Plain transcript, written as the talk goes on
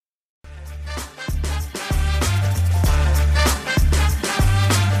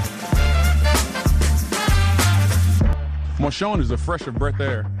Sean is a fresh of breath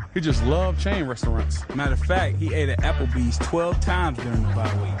air. He just loved chain restaurants. Matter of fact, he ate at Applebee's 12 times during the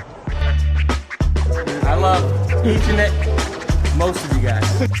bye week. I love each and most of you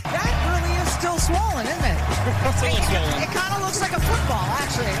guys. That really is still swollen, isn't it? It kind of looks like a football,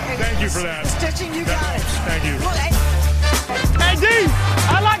 actually. Thank you for that. Stitching, you got it. Thank you. Look, Hey, D,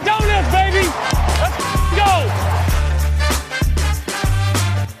 I like donuts, baby. Let's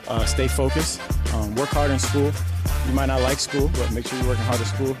go. Stay focused. Work hard in school. You might not like school, but make sure you're working hard at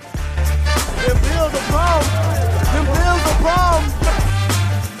school. Them bills are bomb. Them bills are bomb.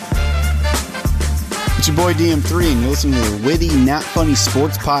 It's your boy DM3, and you're listening to the Witty, Not Funny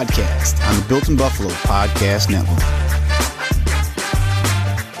Sports Podcast on the Built in Buffalo Podcast Network.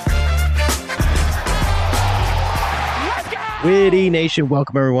 Witty Nation,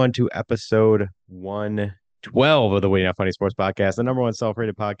 welcome everyone to episode 112 of the Witty Not Funny Sports Podcast, the number one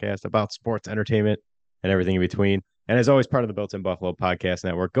self-rated podcast about sports, entertainment, and everything in between. And as always, part of the Built in Buffalo Podcast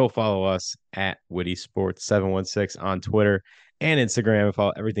Network. Go follow us at Witty Sports 716 on Twitter and Instagram, and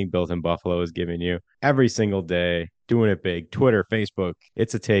follow everything Built in Buffalo is giving you every single day. Doing it big. Twitter, Facebook,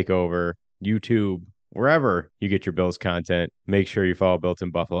 It's a Takeover, YouTube, wherever you get your Bills content. Make sure you follow Built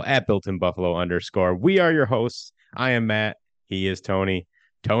in Buffalo at Built in Buffalo _. We are your hosts. I am Matt. He is Tony.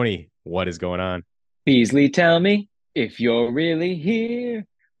 Tony, what is going on? Beasley, tell me if you're really here.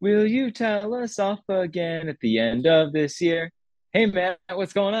 Will you tell us off again at the end of this year? Hey, Matt,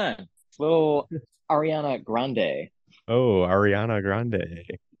 what's going on? Little Ariana Grande. Oh, Ariana Grande.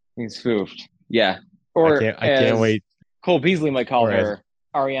 He's foofed. Yeah. Or I can't wait. Cole Beasley might call her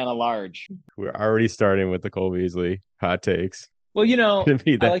Ariana Large. We're already starting with the Cole Beasley hot takes. Well, you know,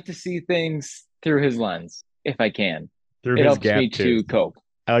 I like to see things through his lens, if I can. Through it his helps gap me tooth. to cope.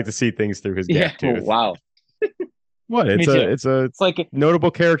 I like to see things through his gap tooth. Wow. What? It's like a notable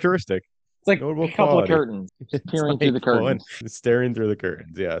characteristic. It's like notable a couple quality. of curtains. Peering through the curtains. Staring through the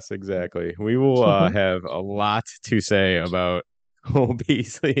curtains. Yes, exactly. We will have a lot to say about Cole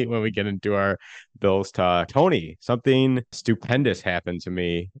Beasley when we get into our Bills talk. Tony, something stupendous happened to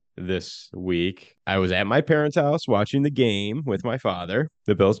me this week. I was at my parents' house watching the game with my father,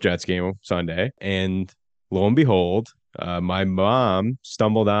 the Bills-Jets game Sunday, and lo and behold, my mom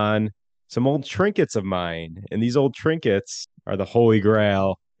stumbled on some old trinkets of mine. And these old trinkets are the holy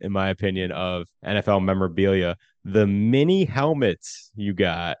grail, in my opinion, of NFL memorabilia. The mini helmets you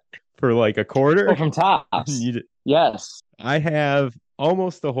got for like a quarter. Oh, from Topps. Yes. I have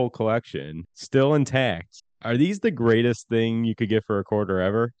almost the whole collection still intact. Are these the greatest thing you could get for a quarter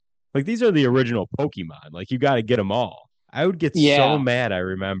ever? Like, these are the original Pokemon. Like, you got to get them all. I would get so mad, I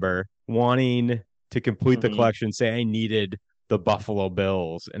remember, wanting to complete the collection, say I needed the Buffalo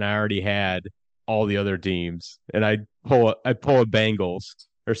Bills and I already had all the other teams, and I'd pull a Bengals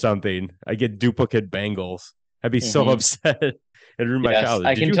or something. I get duplicate Bengals. I'd be so upset. It ruined my childhood.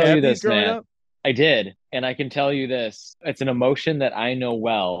 I can tell you this, man. I did, and I can tell you this. It's an emotion that I know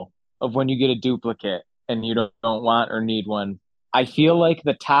well of when you get a duplicate and you don't want or need one. I feel like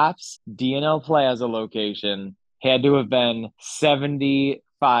the Topps DNL Plaza location had to have been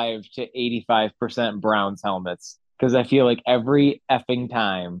 75 to 85% Browns helmets, because I feel like every effing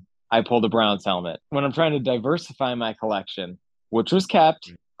time I pulled a Browns helmet, when I'm trying to diversify my collection, which was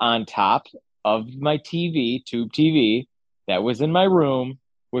kept on top of my TV, tube TV, that was in my room,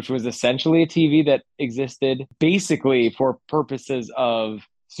 which was essentially a TV that existed basically for purposes of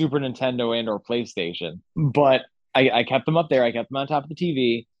Super Nintendo and or PlayStation. But I kept them up there. I kept them on top of the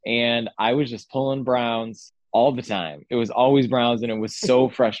TV, and I was just pulling Browns all the time. It was always Browns, and it was so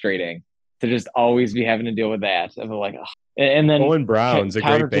frustrating to just always be having to deal with that. I'm like, ugh. And then Pulling Browns, a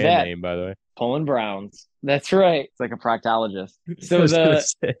great band name, by the way. Pulling Browns. That's right. It's like a proctologist. So I was gonna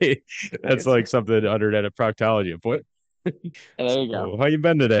say, that's like something uttered at a proctology appointment. There you go. So, how you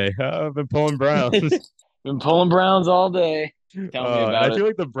been today? I've been pulling Browns. Been pulling Browns all day. Tell me about it. I feel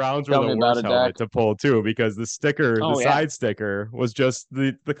like the Browns were the worst helmet to pull too, because the sticker, side sticker, was just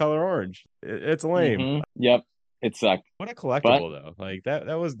the color orange. It's lame. Yep, it sucked. What a collectible though! Like that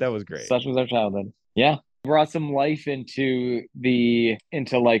was great. Such was our childhood. Yeah, brought some life into the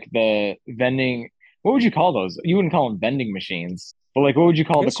vending. What would you call those? You wouldn't call them vending machines, but like, what would you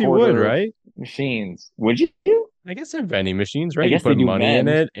call the quarter right? machines? Would you? I guess they're vending machines, right? I guess you put they do money in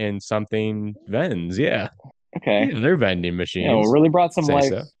it and something vends. Yeah. Okay. Yeah, they're vending machines. Yeah, well, really brought some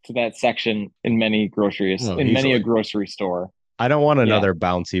life to that section in many groceries, many a grocery store. I don't want another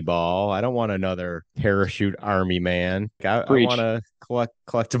bouncy ball. I don't want another parachute army man. I want a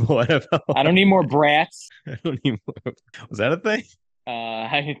collectible NFL. I don't need more brats. I don't need more. Was that a thing?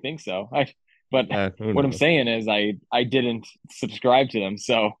 I think so. I But who what I'm knows? saying is I didn't subscribe to them,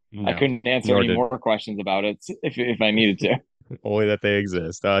 so I No, couldn't answer nor any did more questions about it if I needed to. only that they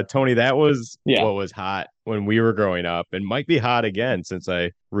exist. Tony, that was Yeah. what was hot when we were growing up, and might be hot again since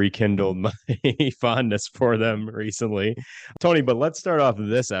I rekindled my fondness for them recently. Tony, but let's start off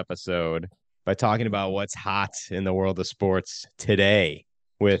this episode by talking about what's hot in the world of sports today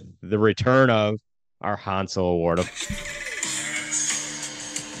with the return of our Hansel Award.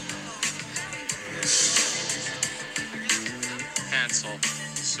 Hansel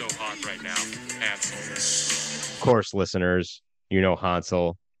is so hot right now. Hansel. Of course, listeners, you know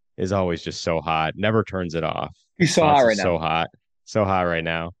Hansel is always just so hot, never turns it off. He's so hot Hansel's right now. so hot right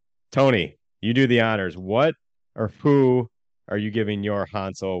now. Tony, you do the honors. What or who are you giving your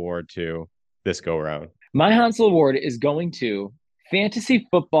Hansel Award to this go round? My Hansel Award is going to Fantasy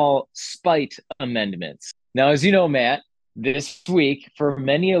Football Spite Amendments. Now, as you know, Matt, this week for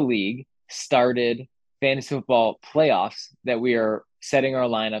many a league started fantasy football playoffs that we are setting our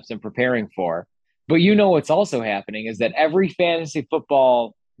lineups and preparing for. But you know what's also happening is that every fantasy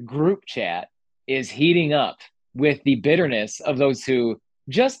football group chat is heating up with the bitterness of those who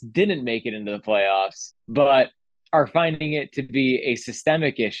just didn't make it into the playoffs, but are finding it to be a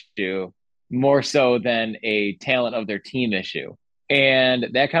systemic issue more so than a talent of their team issue. And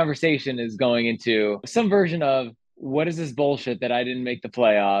that conversation is going into some version of what is this bullshit that I didn't make the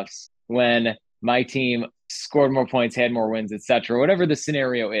playoffs when my team scored more points, had more wins, etc., whatever the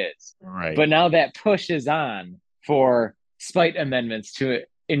scenario is. Right. But now that pushes on for spite amendments to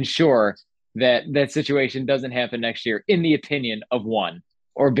ensure that that situation doesn't happen next year, in the opinion of one,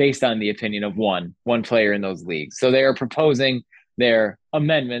 or based on the opinion of one player in those leagues. So they are proposing their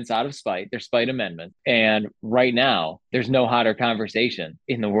amendments out of spite, their spite amendment. And right now, there's no hotter conversation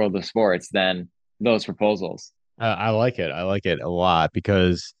in the world of sports than those proposals. I like it. I like it a lot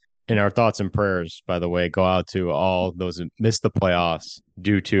because in our thoughts and prayers, by the way, go out to all those who missed the playoffs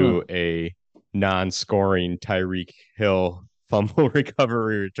due to a non-scoring Tyreek Hill fumble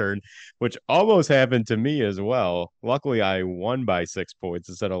recovery return, which almost happened to me as well. Luckily, I won by 6 points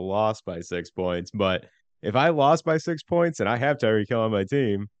instead of lost by 6 points. But if I lost by 6 points and I have Tyreek Hill on my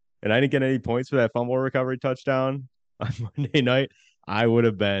team and I didn't get any points for that fumble recovery touchdown on Monday night, I would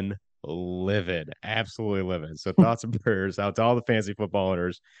have been livid, absolutely livid. So thoughts and prayers out to all the fantasy football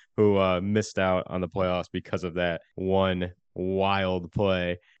owners who missed out on the playoffs because of that one wild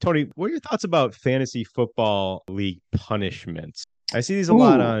play. Tony, what are your thoughts about fantasy football league punishments? I see these a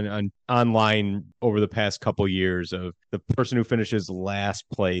lot on online over the past couple years of the person who finishes last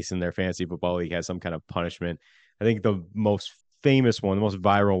place in their fantasy football league has some kind of punishment. I think the most famous one, the most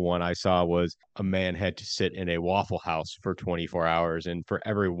viral one I saw was a man had to sit in a Waffle House for 24 hours. And for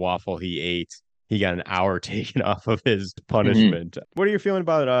every waffle he ate, he got an hour taken off of his punishment. Mm-hmm. What are you feeling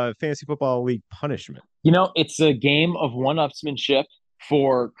about fantasy football league punishment? You know, it's a game of one-upsmanship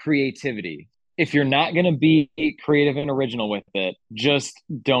for creativity. If you're not going to be creative and original with it, just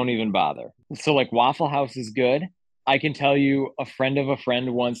don't even bother. So like Waffle House is good. I can tell you a friend of a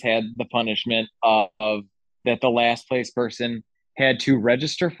friend once had the punishment of that the last place person had to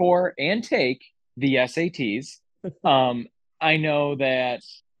register for and take the SATs. I know that,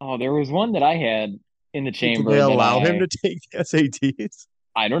 there was one that I had in the chamber. Did they allow him to take the SATs?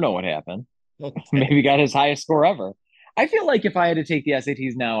 I don't know what happened. Okay. Maybe got his highest score ever. I feel like if I had to take the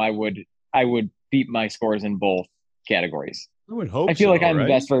SATs now, I would beat my scores in both categories. I would hope. I feel like I'm right? the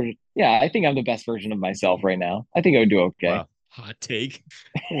best version. Yeah, I think I'm the best version of myself right now. I think I would do okay. Wow. Hot take.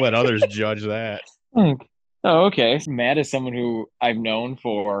 Let others judge that. Oh, okay. Matt is someone who I've known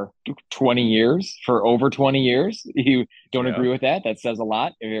for 20 years, for over 20 years. You don't agree with that? That says a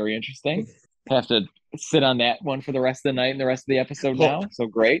lot. Very interesting. Have to sit on that one for the rest of the night and the rest of the episode now. So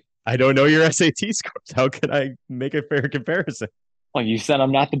great. I don't know your SAT scores. How can I make a fair comparison? Well, you said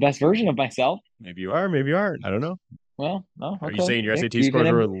I'm not the best version of myself. Maybe you are. Maybe you aren't. I don't know. Well, no. Okay. Are you saying your SAT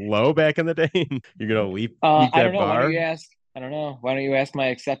scores were low back in the day? You're going to leap that I don't know. bar? Why don't you ask? I don't know. Why don't you ask my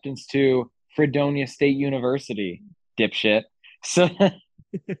acceptance to Fredonia State University, dipshit? So,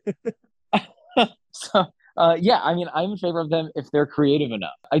 yeah, I mean, I'm in favor of them if they're creative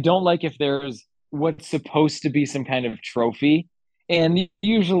enough. I don't like if there's what's supposed to be some kind of trophy, and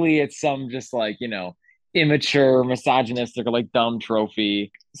usually it's some just like, immature, misogynistic, or like dumb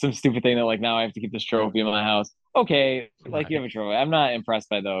trophy, some stupid thing that like, now I have to keep this trophy in my house. Okay, like you have a trophy. I'm not impressed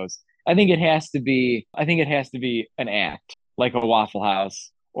by those. I think it has to be an act, like a Waffle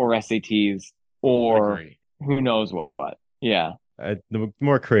House or SATs or who knows what. Yeah. The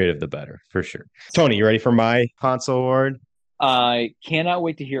more creative, the better, for sure. Tony, you ready for my Hansel Award? I cannot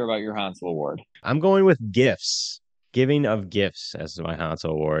wait to hear about your Hansel Award. I'm going with gifts. Giving of gifts as my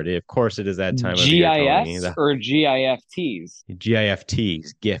Hansel Award. Of course, it is that time of year, Tony. GIS or GIFTs?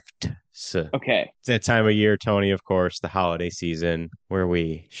 GIFTs, gifts. Okay. It's that time of year, Tony, of course, the holiday season where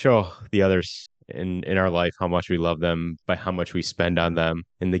we show the others in our life how much we love them by how much we spend on them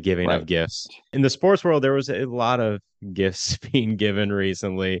in the giving of gifts. In the sports world, there was a lot of gifts being given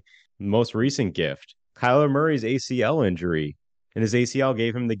recently. Most recent gift, Kyler Murray's ACL injury. And his ACL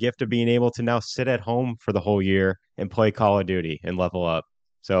gave him the gift of being able to now sit at home for the whole year and play Call of Duty and level up.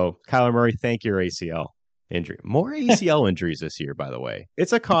 So, Kyler Murray, thank your ACL injury. More ACL injuries this year, by the way.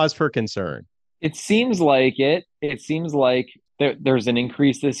 It's a cause for concern. It seems like it. It seems like there's an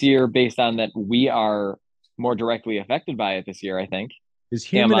increase this year based on that we are more directly affected by it this year, I think. Is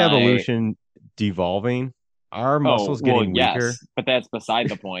human evolution devolving? Are muscles getting weaker? Yes, but that's beside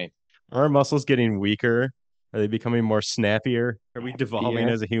the point. Are muscles getting weaker? Are they becoming more snappier? Are we devolving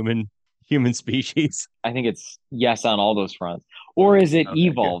as a human species? I think it's yes on all those fronts. Or is it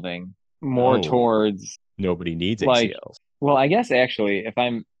evolving more towards nobody needs ACLs? Well, I guess actually, if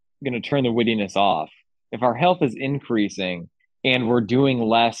I'm going to turn the wittiness off, if our health is increasing and we're doing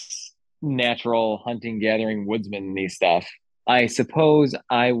less natural hunting, gathering, woodsman-y stuff, I suppose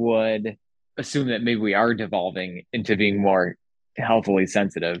I would assume that maybe we are devolving into being more healthily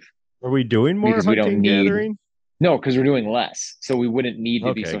sensitive. Are we doing more because hunting, gathering? No, because we're doing less. So we wouldn't need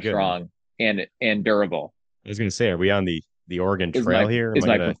to be so strong and durable. I was going to say, are we on the Oregon Trail here? Am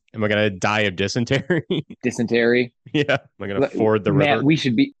I going to die of dysentery? Dysentery? Yeah. Am I going to ford the river? Matt, we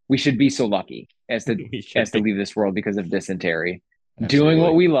should be so lucky as to leave this world because of dysentery. Absolutely. Doing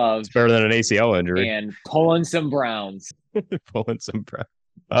what we love. It's better than an ACL injury. And pulling some Browns.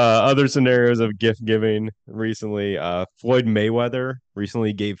 Other scenarios of gift giving recently. Floyd Mayweather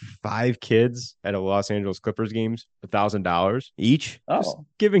recently gave 5 kids at a Los Angeles Clippers games $1,000 each. Just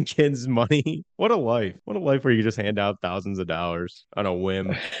giving kids money. What a life! What a life where you just hand out thousands of dollars on a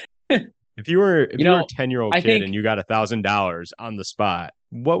whim. If you were a 10-year-old kid and you got $1,000 on the spot,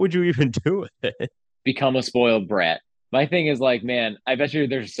 what would you even do with it? Become a spoiled brat. My thing is like, man, I bet you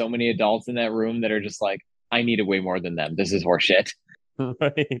there's so many adults in that room that are just like, I need it way more than them. This is horseshit.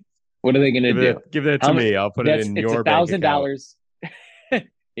 Right. What are they going to do? Give that to me. I'll put it in your bank account.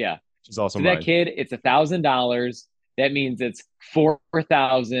 Yeah. Which is also to that kid, it's $1,000. That means it's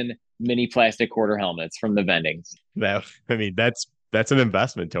 4,000 mini plastic quarter helmets from the vendings. That's an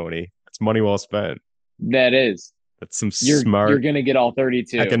investment, Tony. That's money well spent. That is. That's some smart. You're going to get all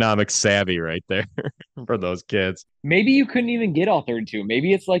 32. Economic savvy right there for those kids. Maybe you couldn't even get all 32.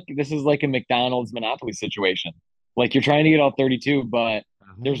 Maybe it's like this is like a McDonald's Monopoly situation. Like you're trying to get all 32, but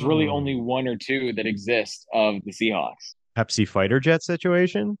there's really only 1 or 2 that exist of the Seahawks. Pepsi fighter jet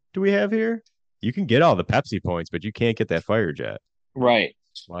situation do we have here? You can get all the Pepsi points, but you can't get that fighter jet. Right.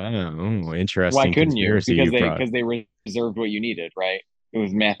 Wow. Interesting. Why couldn't you? Because they reserved what you needed, right? It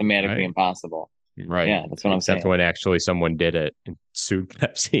was mathematically impossible. Right. Yeah, that's what I'm saying. Except when actually someone did it and sued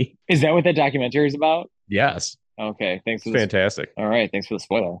Pepsi. Is that what that documentary is about? Yes. Okay. Thanks for fantastic. All right. Thanks for the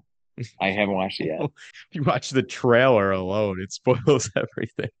spoiler. I haven't watched it yet. If you watch the trailer alone, it spoils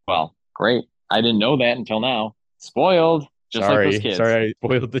everything. Well, great. I didn't know that until now. Spoiled. Just like those kids. Sorry, I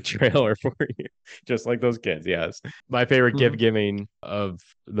spoiled the trailer for you. Just like those kids, yes. My favorite gift giving of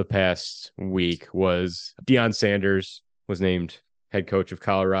the past week was Deion Sanders was named head coach of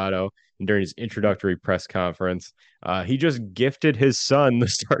Colorado. And during his introductory press conference, he just gifted his son the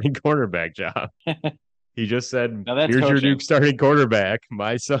starting quarterback job. He just said, here's your new starting quarterback,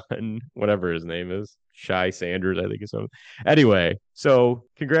 my son, whatever his name is. Shy Sanders, I think is something. Anyway, so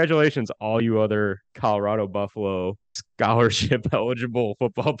congratulations, all you other Colorado Buffalo scholarship eligible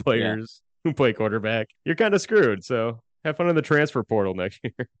football players who play quarterback. You're kind of screwed. So have fun in the transfer portal next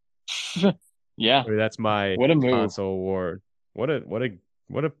year. Yeah. I mean, that's my console award. What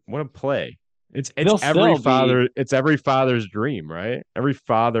a play. It's every father's dream, right? Every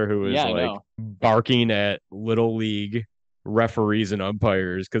father who is barking at little league referees and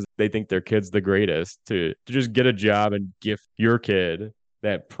umpires because they think their kid's the greatest to just get a job and gift your kid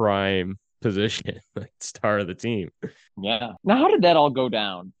that prime position, like star of the team. Yeah. Now, how did that all go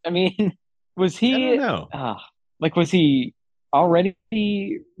down? I mean, was he? I don't know. Was he already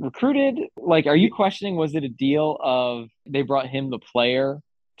recruited? Like, are you questioning? Was it a deal of they brought him the player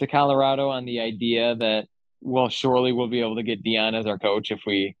to Colorado on the idea that, well, surely we'll be able to get Deion as our coach if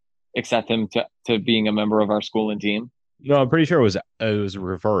we accept him to being a member of our school and team? No, I'm pretty sure it was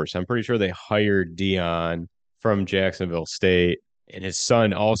reverse. I'm pretty sure they hired Deion from Jacksonville State, and his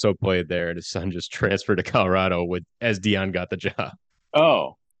son also played there, and his son just transferred to Colorado as Deion got the job.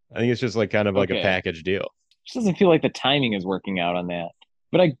 Oh. I think it's just like kind of like a package deal. Just doesn't feel like the timing is working out on that.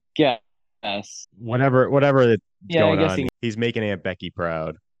 But I guess whatever Yeah, I going guess on. He's making Aunt Becky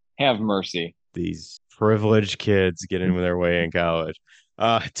proud. have mercy. These privileged kids getting their way in college.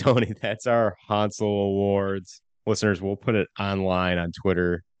 Tony, that's our Hansel Awards. Listeners, we'll put it online on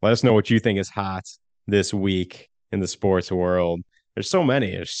Twitter. Let us know what you think is hot this week in the sports world. There's so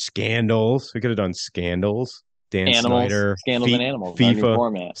many. There's scandals. We could have done scandals. Dan Animals, Snyder, scandals and animals. Our new FIFA,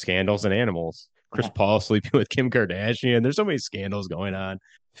 format. scandals and animals. Chris Paul sleeping with Kim Kardashian. There's so many scandals going on.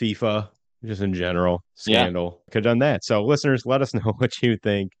 FIFA, just in general, scandal. Could have done that. So, listeners, let us know what you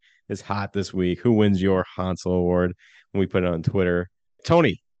think is hot this week. Who wins your Hansel Award when we put it on Twitter?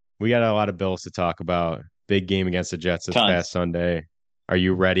 Tony, we got a lot of Bills to talk about. Big game against the Jets this past Sunday. Are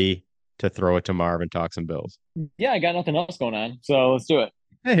you ready to throw it to Marv and talk some Bills? Yeah, I got nothing else going on, so let's do it.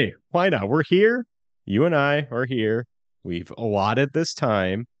 Hey, why not? We're here. You and I are here. We've allotted this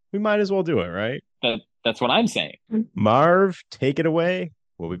time. We might as well do it, right? That's what I'm saying. Marv, take it away.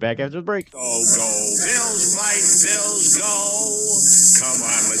 We'll be back after the break. Go, go, Bills fight, Bills go. Come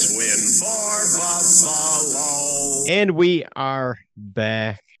on, let's win for Buffalo. And we are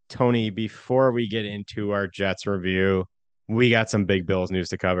back. Tony, before we get into our Jets review, we got some big Bills news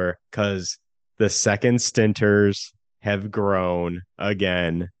to cover because the second stinters have grown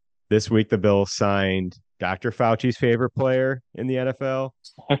again. This week, the Bills signed Dr. Fauci's favorite player in the NFL.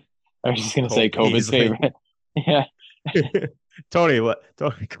 I was just going to say COVID's favorite. Yeah. Tony,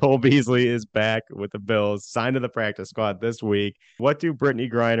 Cole Beasley is back with the Bills, signed to the practice squad this week. What do Brittany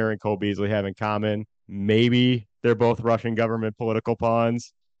Griner and Cole Beasley have in common? Maybe they're both Russian government political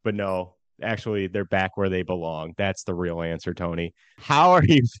pawns, but no, actually, they're back where they belong. That's the real answer, Tony. How are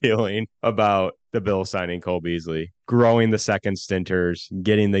you feeling about the Bills signing Cole Beasley, growing the second stinters,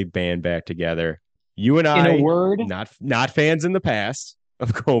 getting the band back together? You and I, in a word, not fans in the past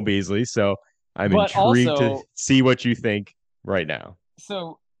of Cole Beasley, so I'm intrigued to see what you think right now.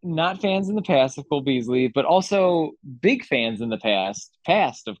 So not fans in the past of Cole Beasley, but also big fans in the past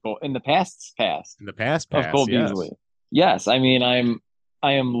of Cole of Cole Beasley. Yes, I mean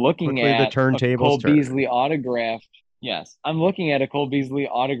I am looking quickly at the a Cole Beasley autographed. Yes, I'm looking at a Cole Beasley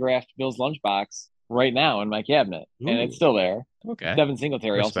autographed Bills lunchbox right now in my cabinet, and it's still there. Okay. Devin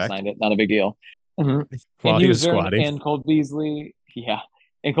Singletary also signed it. Not a big deal. Mm-hmm. While he was squatting. And Cole Beasley,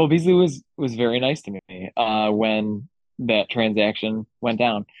 and Cole Beasley was very nice to me when that transaction went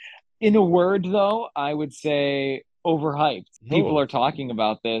down. In a word, though, I would say overhyped. People are talking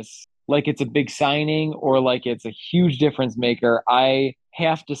about this like it's a big signing or like it's a huge difference maker. I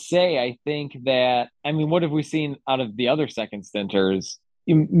have to say, I think that, I mean, what have we seen out of the other second stinters?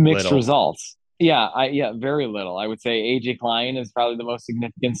 Mixed results. Yeah, very little. I would say AJ Klein is probably the most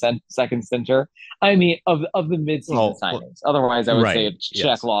significant second stinter. I mean, of the midseason signings. Otherwise, I would say it's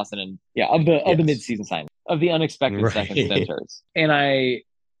Shaq Lawson and of the midseason signings, of the unexpected second stinters. And I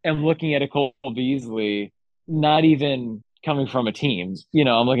am looking at a Cole Beasley, not even coming from a team.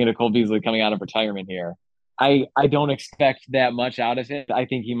 I'm looking at Cole Beasley coming out of retirement here. I don't expect that much out of it. I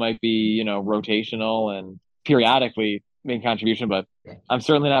think he might be, rotational and periodically make contribution, but I'm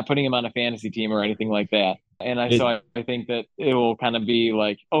certainly not putting him on a fantasy team or anything like that. And I think that it will kind of be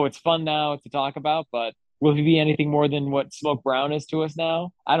like, oh, it's fun now to talk about, but will he be anything more than what Smoke Brown is to us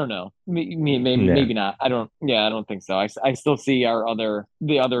now? I don't know. Maybe not. I don't think so. I still see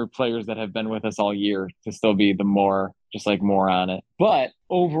the other players that have been with us all year to still be more on it. But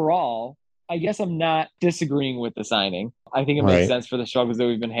overall, I guess I'm not disagreeing with the signing. I think it makes sense for the struggles that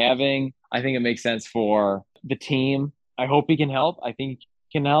we've been having. I think it makes sense for the team. I hope he can help. I think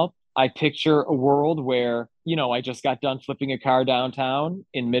he can help. I picture a world where, I just got done flipping a car downtown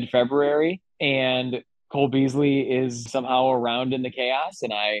in mid-February and Cole Beasley is somehow around in the chaos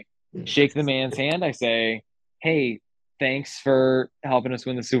and I shake the man's hand. I say, hey, thanks for helping us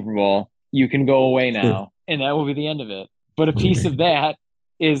win the Super Bowl. You can go away now. And that will be the end of it. But a piece of that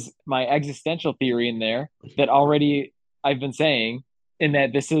is my existential theory in there that already I've been saying, in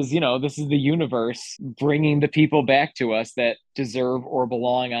that this is the universe bringing the people back to us that deserve or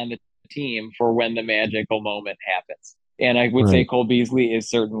belong on the team for when the magical moment happens. And I would say Cole Beasley is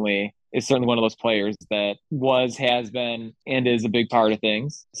certainly one of those players that has been, and is a big part of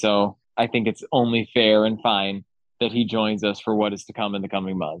things. So I think it's only fair and fine that he joins us for what is to come in the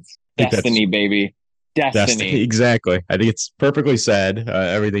coming months. Destiny, baby. Destiny. Exactly. I think it's perfectly said,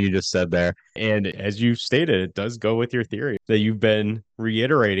 everything you just said there. And as you stated, it does go with your theory that you've been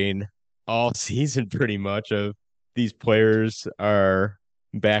reiterating all season pretty much of these players are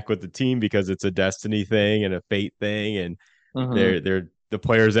back with the team because it's a destiny thing and a fate thing. And they're the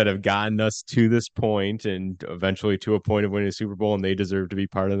players that have gotten us to this point and eventually to a point of winning a Super Bowl, and they deserve to be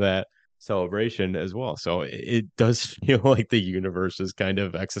part of that celebration as well. So it does feel like the universe is kind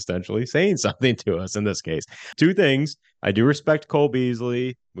of existentially saying something to us in this case. Two things. I do respect Cole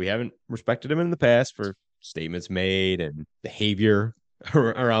Beasley. We haven't respected him in the past for statements made and behavior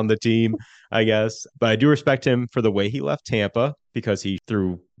around the team, I guess. But I do respect him for the way he left Tampa because he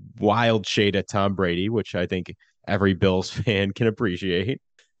threw wild shade at Tom Brady, which I think every Bills fan can appreciate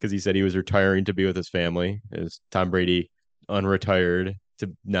because he said he was retiring to be with his family. As Tom Brady unretired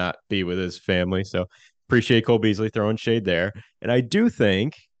to not be with his family. So appreciate Cole Beasley throwing shade there. And I do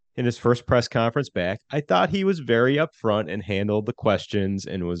think in his first press conference back, I thought he was very upfront and handled the questions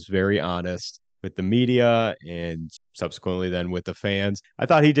and was very honest with the media and subsequently then with the fans. I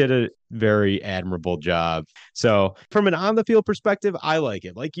thought he did a very admirable job. So from an on the field perspective, I like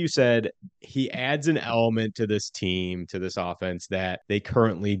it. Like you said, he adds an element to this team, to this offense that they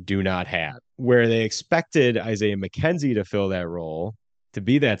currently do not have. Where they expected Isaiah McKenzie to fill that role, to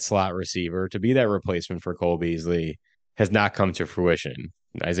be that slot receiver, to be that replacement for Cole Beasley, has not come to fruition.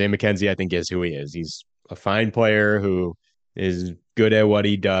 Isaiah McKenzie, I think, is who he is. He's a fine player who is good at what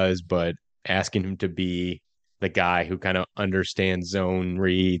he does, but asking him to be the guy who kind of understands zone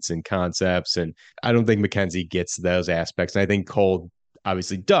reads and concepts. And I don't think McKenzie gets those aspects. And I think Cole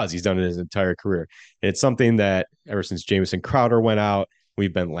obviously does. He's done it his entire career. And it's something that ever since Jamison Crowder went out,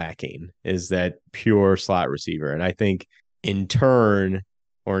 we've been lacking, is that pure slot receiver. And I think in turn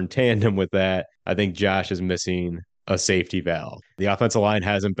or in tandem with that, I think Josh is missing a safety valve. The offensive line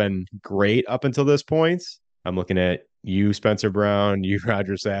hasn't been great up until this point. I'm looking at you, Spencer Brown, you,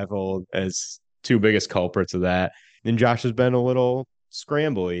 Roger Saffold, as two biggest culprits of that. And Josh has been a little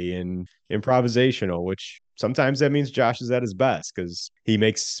scrambly and improvisational, which sometimes that means Josh is at his best because he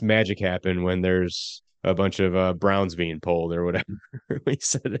makes magic happen when there's a bunch of Browns being pulled or whatever we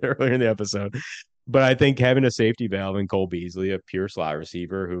said earlier in the episode. But I think having a safety valve in Cole Beasley, a pure slot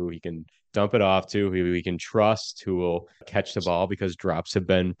receiver who he can dump it off to, who we can trust, who will catch the ball because drops have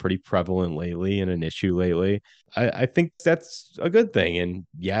been pretty prevalent lately and an issue lately. I think that's a good thing. And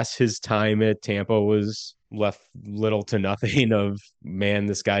yes, his time at Tampa was left little to nothing of, man,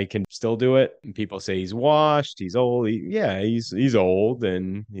 this guy can still do it. And people say he's washed, he's old. He's old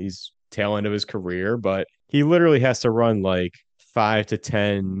and he's tail end of his career, but he literally has to run like 5 to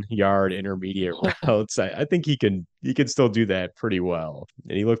 10 yard intermediate routes. I think he can still do that pretty well.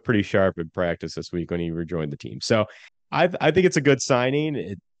 And he looked pretty sharp in practice this week when he rejoined the team. So I think it's a good signing.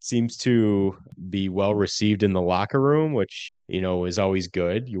 It seems to be well received in the locker room, which, is always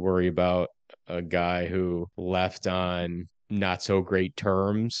good. You worry about a guy who left on not so great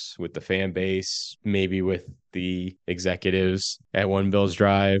terms with the fan base, maybe with the executives at One Bills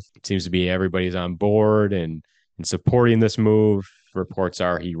Drive. It seems to be everybody's on board and supporting this move. Reports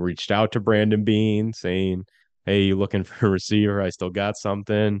are he reached out to Brandon Beane saying, "Hey, you looking for a receiver? I still got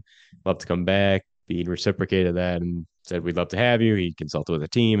something. Love to come back." Beane reciprocated that and said, "We'd love to have you." He consulted with the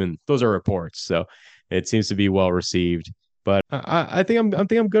team, and those are reports. So it seems to be well received. But I think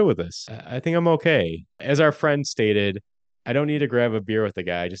I'm good with this. I think I'm okay. As our friend stated, I don't need to grab a beer with the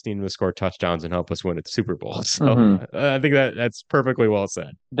guy. I just need him to score touchdowns and help us win at the Super Bowl. So I think that's perfectly well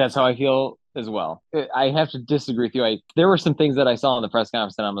said. That's how I feel as well. I have to disagree with you. There were some things that I saw in the press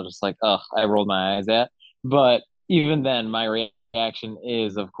conference that I'm just like, I rolled my eyes at. But even then, my reaction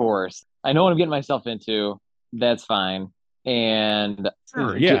is, of course, I know what I'm getting myself into. That's fine. And,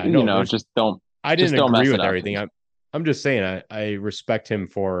 sure, yeah, just don't. I didn't agree with everything. I'm just saying I respect him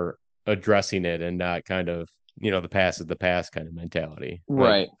for addressing it and not kind of, the past is the past kind of mentality.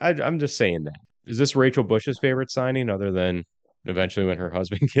 Right. I'm just saying that. Is this Rachel Bush's favorite signing other than eventually when her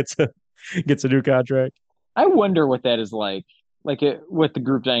husband gets a new contract? I wonder what that is like what the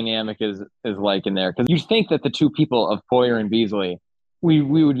group dynamic is like in there. Because you'd think that the two people of Poyer and Beasley, we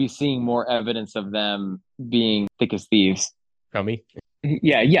would be seeing more evidence of them being thick as thieves. Chummy?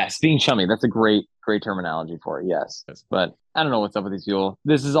 Yeah, yes, being chummy. That's a great terminology for it, yes. But I don't know what's up with these people.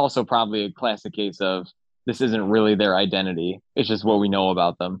 This is also probably a classic case of this isn't really their identity. It's just what we know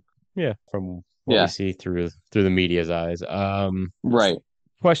about them. Yeah, from what we see through the media's eyes. Right.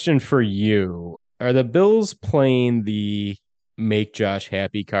 Question for you. Are the Bills playing the make Josh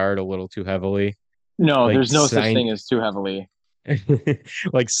happy card a little too heavily? No, there's no such thing as too heavily.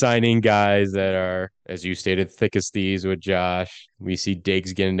 Like signing guys that are, as you stated, thick as thieves with Josh. We see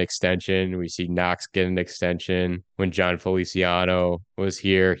Diggs get an extension. We see Knox get an extension. When John Feliciano was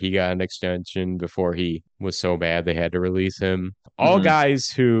here, he got an extension before he was so bad they had to release him. All guys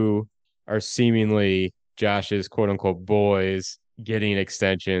who are seemingly Josh's quote unquote boys getting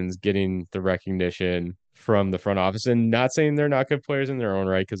extensions, getting the recognition from the front office, and not saying they're not good players in their own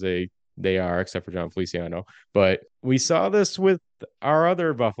right, because they they are, except for John Feliciano. But we saw this with our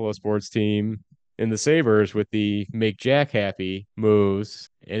other Buffalo sports team in the Sabres with the make Jack happy moves,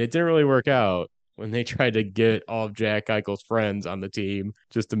 and it didn't really work out when they tried to get all of Jack Eichel's friends on the team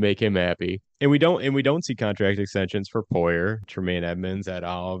just to make him happy. And we don't see contract extensions for Poyer, Tremaine Edmonds, Ed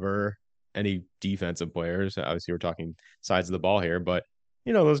Oliver, any defensive players. Obviously, we're talking sides of the ball here, but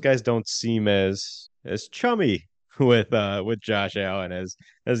those guys don't seem as chummy with Josh Allen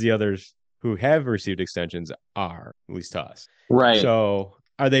as the others who have received extensions are, at least to us. Right. So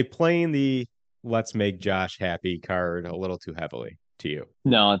are they playing the let's make Josh happy card a little too heavily to you?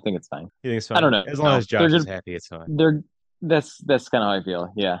 No, I think it's fine. You think it's fine? I don't know. As long as Josh is happy, it's fine. That's kind of how I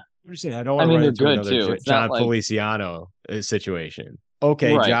feel. Yeah. I'm just saying, I don't want to run into another John Feliciano situation.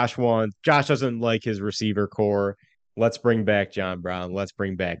 Okay, right. Josh doesn't like his receiver core. Let's bring back John Brown. Let's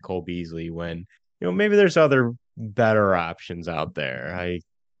bring back Cole Beasley when, maybe there's other better options out there. I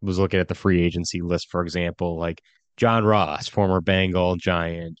was looking at the free agency list, for example, like John Ross, former Bengal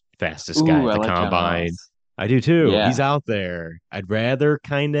Giant, fastest guy at the combine. I do too. Yeah. He's out there. I'd rather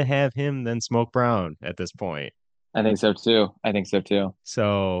kind of have him than Smoke Brown at this point. I think so too.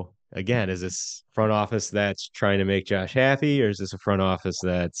 So again, is this front office that's trying to make Josh happy, or is this a front office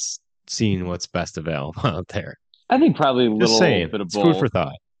that's seeing what's best available out there? I think probably a little bit of both. Food for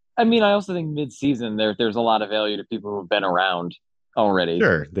thought. I mean, I also think mid-season there's a lot of value to people who've been around already.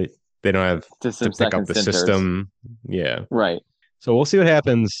 Sure, they don't have to pick up the system. Yeah, right. So we'll see what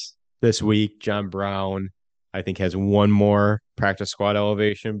happens this week. John Brown, I think, has one more practice squad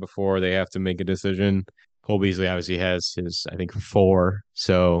elevation before they have to make a decision. Cole Beasley obviously has his, I think, 4.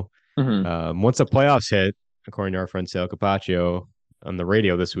 So once the playoffs hit, according to our friend Sal Capaccio on the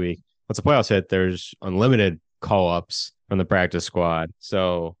radio this week, once the playoffs hit, there's unlimited call-ups from the practice squad.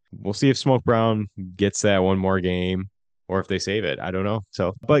 So we'll see if Smoke Brown gets that one more game or if they save it. I don't know.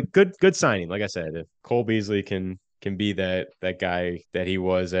 So, but good signing. Like I said, if Cole Beasley can be that guy that he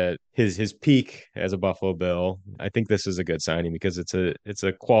was at his peak as a Buffalo Bill, I think this is a good signing because it's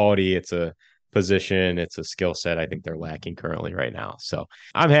a quality, it's a position, it's a skill set I think they're lacking currently right now. So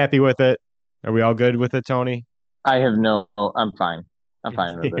I'm happy with it. Are we all good with it, Tony? I'm fine. I'm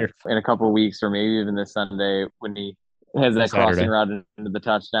fine with it. In a couple of weeks, or maybe even this Sunday, when he has that crossing route into the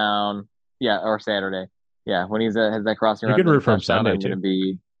touchdown. Yeah, or Saturday. Yeah, when has that crossing route into the touchdown, I'm going to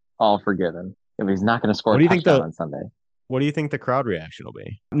be all forgiven. If he's not going to score a touchdown on Sunday. What do you think the crowd reaction will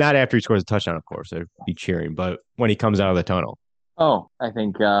be? Not after he scores a touchdown, of course. They'd be cheering, but when he comes out of the tunnel. Oh, I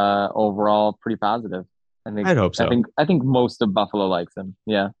think overall pretty positive. I'd hope so. I think most of Buffalo likes him.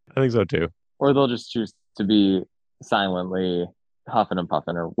 Yeah. I think so too. Or they'll just choose to be silently huffing and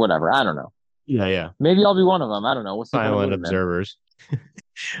puffing or whatever. I don't know. Yeah. Maybe I'll be one of them. I don't know. We'll see. Silent observers.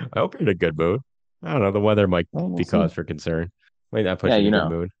 I hope you're in a good mood. I don't know. The weather might be cause for concern. Might not put you in a good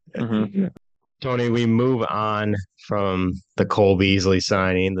mood. Mm-hmm. Tony, we move on from the Cole Beasley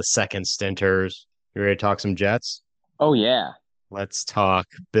signing, the second stinters. You ready to talk some Jets? Oh, yeah. Let's talk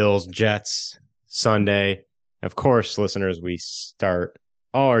Bills Jets Sunday. Of course, listeners, we start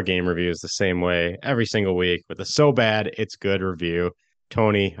all our game reviews the same way every single week with a so bad it's good review.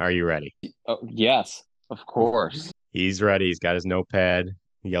 Tony, are you ready? Oh, yes, of course. He's ready. He's got his notepad,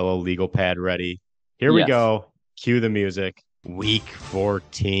 yellow legal pad ready. Here we go. Cue the music. Week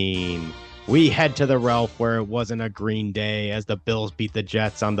 14. We head to the Ralph where it wasn't a green day as the Bills beat the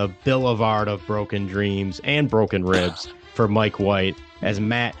Jets on the Boulevard of Broken Dreams and Broken Ribs for Mike White. As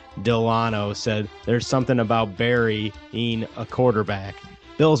Matt Delano said, there's something about burying a quarterback.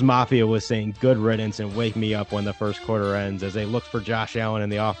 Bills Mafia was saying good riddance and wake me up when the first quarter ends as they look for Josh Allen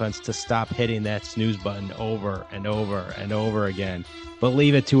and the offense to stop hitting that snooze button over and over and over again. But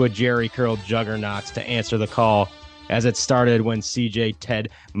leave it to a Jerry Curl juggernauts to answer the call as it started when CJ Ted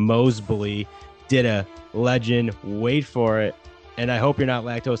Mosby did a legend, wait for it, and I hope you're not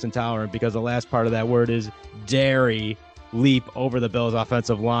lactose intolerant because the last part of that word is dairy, leap over the Bills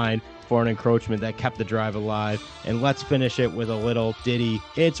offensive line for an encroachment that kept the drive alive. And let's finish it with a little ditty.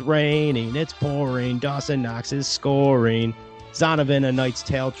 It's raining, it's pouring, Dawson Knox is scoring. Zonovan, A Knight's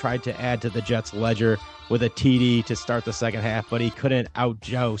Tale, tried to add to the Jets' ledger with a TD to start the second half, but he couldn't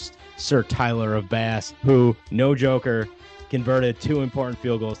outjoust Sir Tyler of Bass, who, no joker, converted 2 important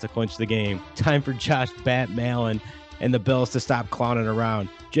field goals to clinch the game. Time for Josh Bat Malin and the Bills to stop clowning around.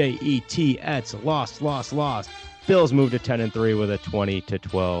 Jets lost. Bills moved to 10-3 with a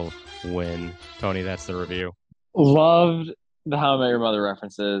 20-12 win. Tony, that's the review. Loved the How I Met Your Mother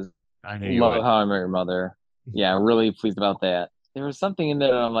references. I knew you Love How I Met Your Mother. Yeah, really pleased about that. There was something in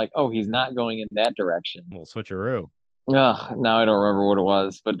there that I'm like, oh, he's not going in that direction. Well, switcheroo. Ugh, now I don't remember what it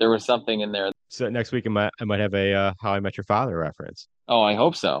was, but there was something in there. So next week I might have a How I Met Your Father reference. Oh, I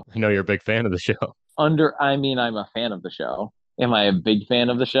hope so. I know you're a big fan of the show. I mean, I'm a fan of the show. Am I a big fan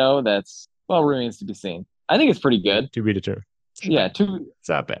of the show? That's, well, remains to be seen. I think it's pretty good. To be determined. Yeah, It's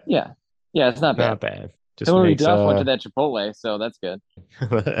not bad. yeah. Yeah, it's not bad. Not bad. Just Hilary makes Duff went to that Chipotle, so that's good.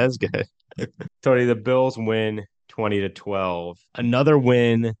 that's good. Tony, the Bills win 20-12. Another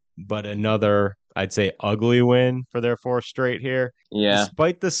win, but another, I'd say, ugly win for their fourth straight here. Yeah.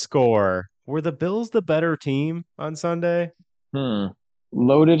 Despite the score, were the Bills the better team on Sunday?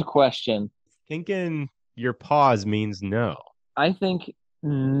 Loaded question. Thinking your pause means no. I think,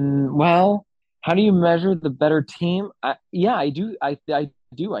 well, how do you measure the better team? Yeah, I do. I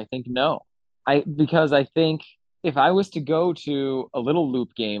do. I think no. Because I think if I was to go to a little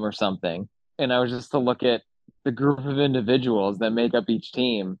loop game or something, and I was just to look at the group of individuals that make up each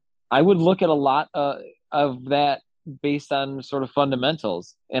team, I would look at a lot of that based on sort of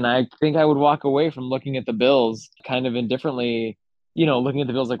fundamentals. And I think I would walk away from looking at the Bills kind of indifferently, looking at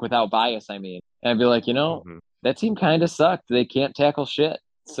the Bills like without bias, I mean. And I'd be like, that team kind of sucked. They can't tackle shit.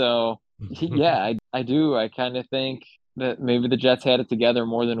 So, yeah, I do. I kind of think that maybe the Jets had it together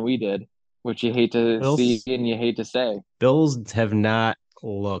more than we did, which you hate to see and you hate to say. Bills have not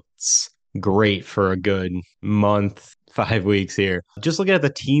looked great for a good month, 5 weeks here. Just looking at the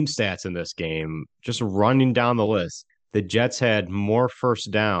team stats in this game, just running down the list, the Jets had more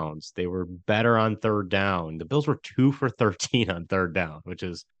first downs. They were better on third down. The Bills were 2 for 13 on third down, which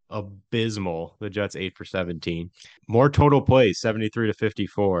is abysmal. The Jets 8 for 17. More total plays, 73 to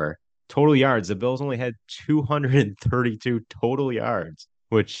 54. Total yards, the Bills only had 232 total yards,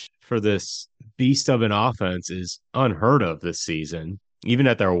 which for this beast of an offense is unheard of this season. Even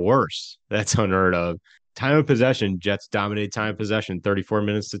at their worst, that's unheard of. Time of possession, Jets dominated time of possession, 34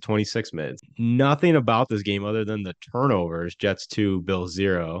 minutes to 26 minutes. Nothing about this game other than the turnovers, Jets 2, Bills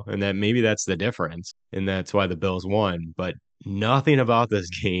 0. And that maybe that's the difference. And that's why the Bills won. But nothing about this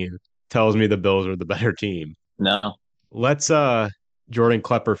game tells me the Bills are the better team. No. Let's Jordan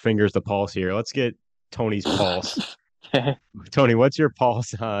Klepper fingers the pulse here. Let's get Tony's pulse. Tony, what's your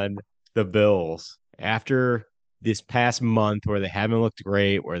pulse on the Bills after this past month where they haven't looked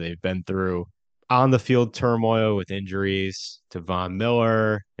great, where they've been through on the field turmoil with injuries to Von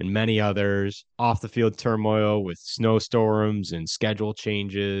Miller and many others, off the field turmoil with snowstorms and schedule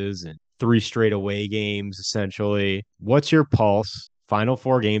changes and 3 straight away games, essentially? What's your pulse? Final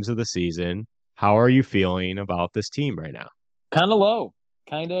 4 games of the season. How are you feeling about this team right now? Kind of low,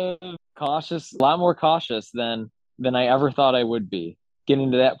 kind of cautious, a lot more cautious than I ever thought I would be.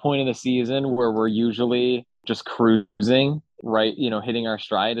 Getting to that point of the season where we're usually just cruising, right? Hitting our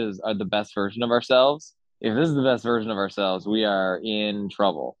stride are the best version of ourselves. If this is the best version of ourselves, we are in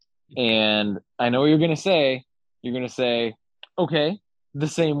trouble. And I know what you're going to say. You're going to say, okay, the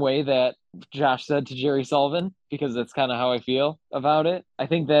same way that Josh said to Jerry Sullivan, because that's kind of how I feel about it. I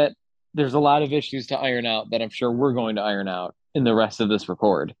think that there's a lot of issues to iron out that I'm sure we're going to iron out in the rest of this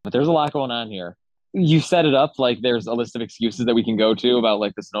record. But there's a lot going on here. You set it up like there's a list of excuses that we can go to about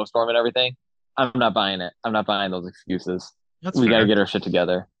like the snowstorm and everything. I'm not buying it. I'm not buying those excuses. We got to get our shit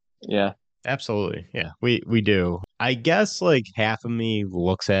together. Yeah. Absolutely. Yeah, we do. I guess like half of me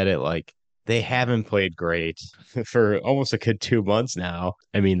looks at it like they haven't played great for almost a good 2 months now.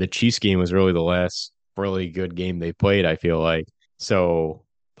 I mean, the Chiefs game was really the last really good game they played, I feel like. So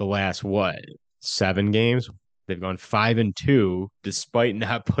the last, 7 games? They've gone 5-2 despite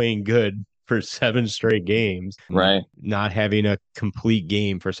not playing good for 7 straight games. Right. Not having a complete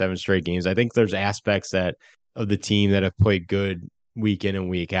game for 7 straight games. I think there's aspects of the team that have played good week in and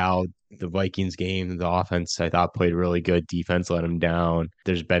week out. The Vikings game, the offense I thought played really good. Defense let them down.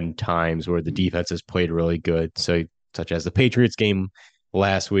 There's been times where the defense has played really good. So such as the Patriots game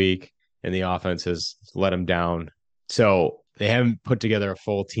last week, and the offense has let them down. So they haven't put together a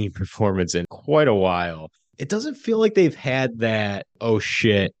full team performance in quite a while. It doesn't feel like they've had that, oh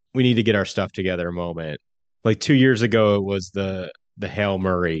shit, we need to get our stuff together moment. Like 2 years ago, it was the Hail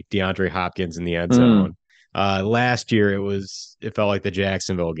Murray, DeAndre Hopkins in the end zone. Last year, it felt like the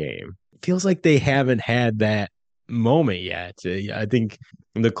Jacksonville game. It feels like they haven't had that moment yet. I think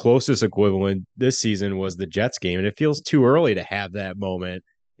the closest equivalent this season was the Jets game, and it feels too early to have that moment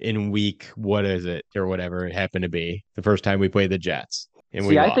in week, what is it, or whatever it happened to be, the first time we played the Jets. And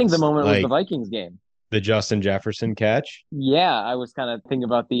See, I think the moment was the Vikings game. The Justin Jefferson catch? Yeah, I was kind of thinking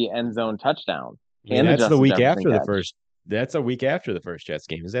about the end zone touchdown. And that's the week after the first. That's a week after the first Jets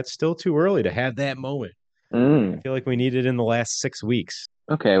game. Is that still too early to have that moment? I feel like we need it in the last 6 weeks.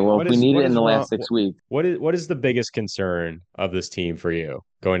 Okay, well, if we need it in the last 6 weeks. What is the biggest concern of this team for you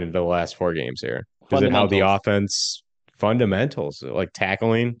going into the last 4 games here? Is it how the offense fundamentals, like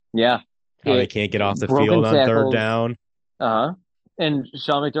tackling, Yeah. how they can't get off the Broken field on third tackles. down. Uh-huh. And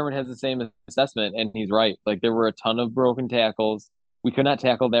Sean McDermott has the same assessment, and he's right. Like, there were a ton of broken tackles. We could not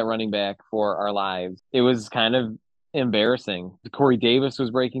tackle that running back for our lives. It was kind of embarrassing. Corey Davis was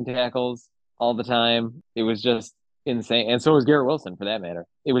breaking tackles all the time. It was just insane. And so was Garrett Wilson, for that matter.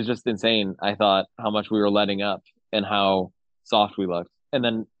 It was just insane, I thought, how much we were letting up and how soft we looked. And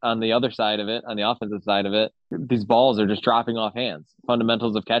then on the other side of it, on the offensive side of it, these balls are just dropping off hands.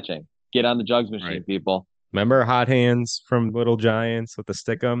 Fundamentals of catching. Get on the jugs machine, Right. people. Remember hot hands from Little Giants with the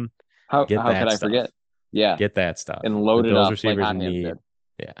stickum? How Get could that I stuff. forget? Yeah. Get that stuff. And load The it Bills up like receivers hot hands need. did.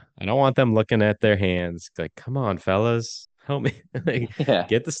 Yeah. I don't want them looking at their hands. Like, come on, fellas. Help me. Like, Yeah.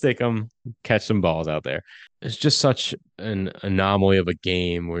 get the stickum, catch some balls out there. It's just such an anomaly of a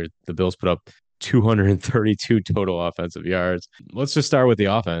game where the Bills put up 232 total offensive yards. Let's just start with the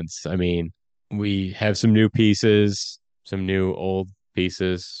offense. I mean, we have some new pieces, some new old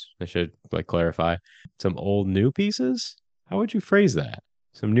pieces. I should clarify. Some old new pieces? How would you phrase that?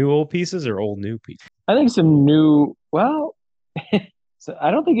 Some new old pieces or old new pieces? I think some new, well, so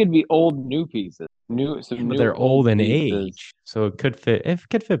I don't think it'd be old new pieces. But they're old in age, so it could fit. It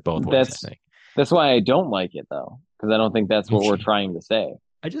could fit both ways. I think that's why I don't like it though, because I don't think that's what we're trying to say.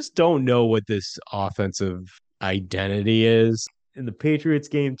 I just don't know what this offensive identity is. In the Patriots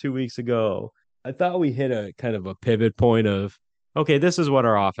game 2 weeks ago, I thought we hit a kind of a pivot point of, okay, this is what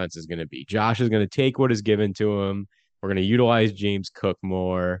our offense is going to be. Josh is going to take what is given to him. We're going to utilize James Cook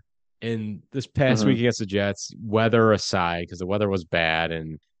more. And this past week against the Jets, weather aside, because the weather was bad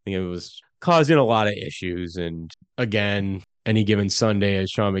and I think it was causing a lot of issues. And again, any given Sunday, as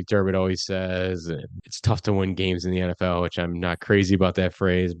Sean McDermott always says, it's tough to win games in the NFL, which I'm not crazy about that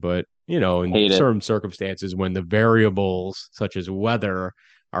phrase, but in certain circumstances when the variables such as weather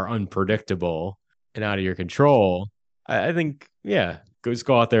are unpredictable and out of your control, I think, just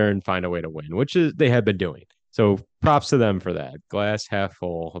go out there and find a way to win, which is they have been doing. So props to them for that glass half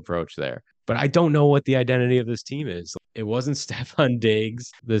full approach there. But I don't know what the identity of this team is. It wasn't Stefon Diggs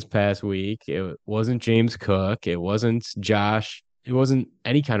this past week. It wasn't James Cook. It wasn't Josh. It wasn't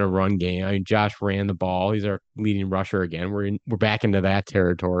any kind of run game. I mean, Josh ran the ball. He's our leading rusher again. We're back into that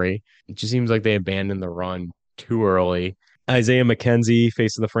territory. It just seems like they abandoned the run too early. Isaiah McKenzie,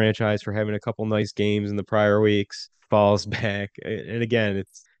 face of the franchise for having a couple nice games in the prior weeks, falls back. And again,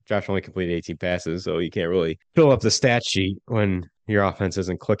 Josh only completed 18 passes, so you can't really fill up the stat sheet when your offense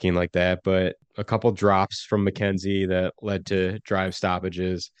isn't clicking like that. But a couple drops from McKenzie that led to drive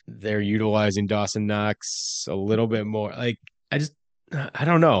stoppages. They're utilizing Dawson Knox a little bit more. I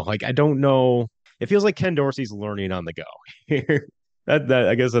don't know. I don't know. It feels like Ken Dorsey's learning on the go here.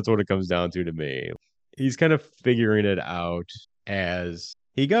 I guess that's what it comes down to me. He's kind of figuring it out as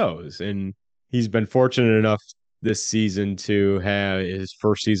he goes, and he's been fortunate enough this season to have his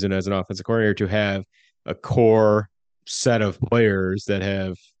first season as an offensive coordinator to have a core set of players that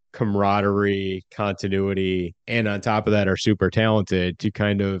have camaraderie, continuity, and on top of that are super talented to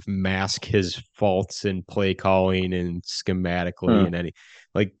kind of mask his faults in play calling and schematically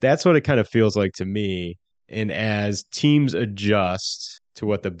and that's what it kind of feels like to me. And as teams adjust to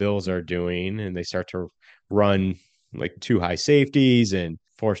what the Bills are doing and they start to run two high safeties and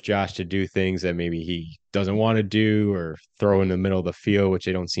force Josh to do things that maybe he doesn't want to do or throw in the middle of the field, which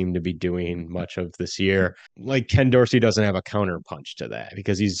they don't seem to be doing much of this year. Ken Dorsey doesn't have a counter punch to that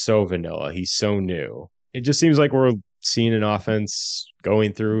because he's so vanilla. He's so new. It just seems like we're seeing an offense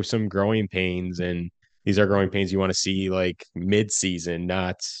going through some growing pains, and these are growing pains you want to see mid-season,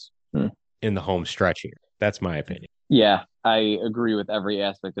 not in the home stretch here. That's my opinion. Yeah, I agree with every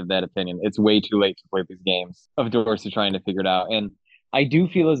aspect of that opinion. It's way too late to play these games of Dorsey trying to figure it out. And I do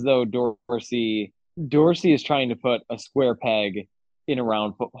feel as though Dorsey is trying to put a square peg in a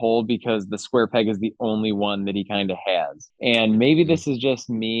round hole because the square peg is the only one that he kind of has. And maybe this is just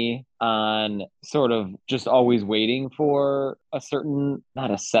me on sort of just always waiting for a certain,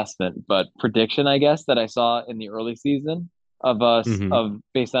 not assessment, but prediction, I guess, that I saw in the early season of us,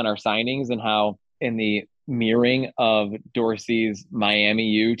 based on our signings and how in the mirroring of Dorsey's Miami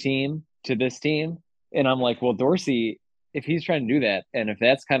U team to this team. And I'm like, well, Dorsey, if he's trying to do that, and if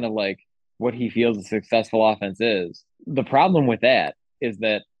that's kind of what he feels a successful offense is, the problem with that is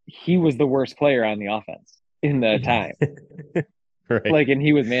that he was the worst player on the offense in the time. Right. And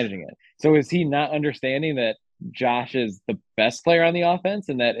he was managing it. So is he not understanding that Josh is the best player on the offense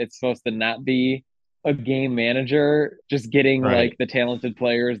and that it's supposed to not be a game manager just getting the talented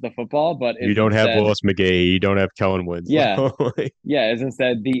players the football, but you don't have Willis McGahee, you don't have Kellen Winslow. Is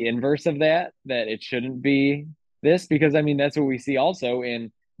instead the inverse of that it shouldn't be this, because I mean that's what we see also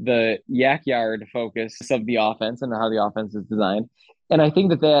in the yak yard focus of the offense and how the offense is designed. And I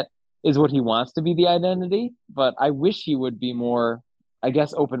think that that is what he wants to be the identity, but I wish he would be more, I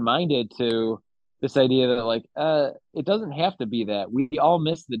guess, open-minded to this idea that like it doesn't have to be that. We all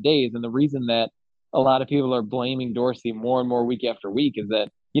miss the days, and the reason that a lot of people are blaming Dorsey more and more week after week is that,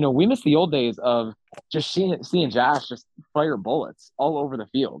 you know, we miss the old days of just seeing Josh just fire bullets all over the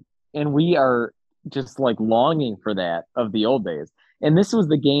field. And we are just like longing for that of the old days. And this was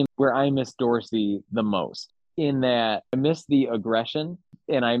the game where I miss Dorsey the most, in that I miss the aggression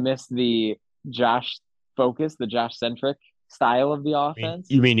and I miss the Josh focus, the Josh centric style of the offense.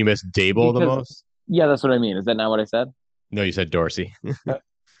 You mean you miss Dable the most? Yeah, that's what I mean. Is that not what I said? No, you said Dorsey.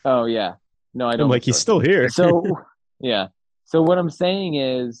 Oh, yeah. No, I don't. I'm like, he's still here. So, yeah. So what I'm saying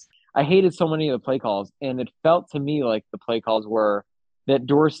is I hated so many of the play calls, and it felt to me like the play calls were that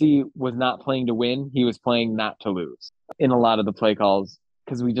Dorsey was not playing to win. He was playing not to lose in a lot of the play calls,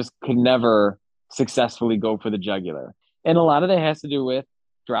 because we just could never successfully go for the jugular. And a lot of that has to do with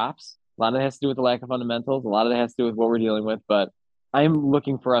drops. A lot of it has to do with the lack of fundamentals. A lot of it has to do with what we're dealing with. But I'm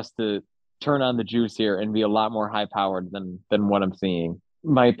looking for us to turn on the juice here and be a lot more high powered than what I'm seeing.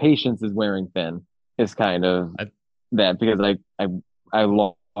 My patience is wearing thin is kind of that, because I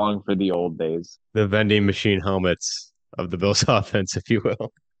long for the old days. The vending machine helmets of the Bills offense, if you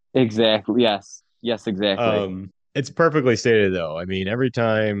will. Exactly. Yes, exactly. It's perfectly stated, though. I mean, every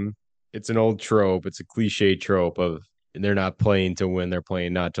time it's an old trope, it's a cliche trope of they're not playing to win, they're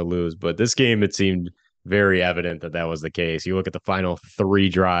playing not to lose. But this game, it seemed very evident that that was the case. You look at the final 3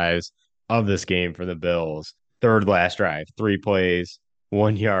 drives of this game for the Bills. Third last drive, 3 plays,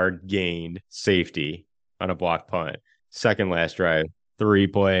 1 yard gained, safety on a block punt. Second last drive, 3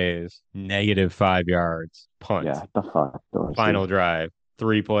 plays, -5 yards, punt. Yeah, the fuck. Dorsey. Final drive,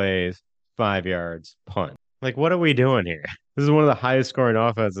 3 plays, 5 yards, punt. Like, what are we doing here? This is one of the highest scoring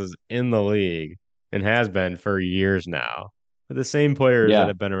offenses in the league and has been for years now. But the same players that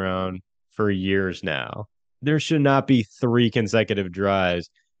have been around for years now. There should not be 3 consecutive drives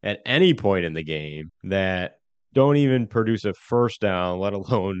at any point in the game that don't even produce a first down, let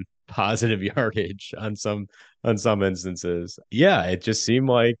alone positive yardage on some instances. Yeah, it just seemed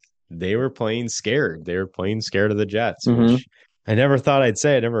like they were playing scared. They were playing scared of the Jets, which I never thought I'd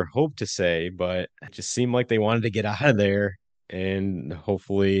say, I never hoped to say, but it just seemed like they wanted to get out of there, and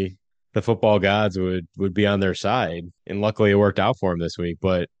hopefully the football gods would be on their side. And luckily it worked out for them this week.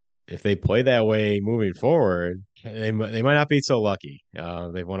 But if they play that way moving forward, they might not be so lucky.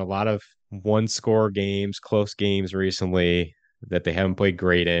 They've won a lot of 1-score games, close games recently that they haven't played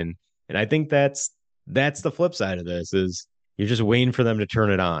great in. And I think that's the flip side of this, is you're just waiting for them to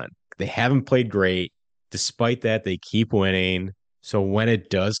turn it on. They haven't played great. Despite that, they keep winning. So when it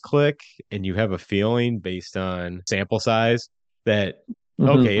does click and you have a feeling based on sample size that,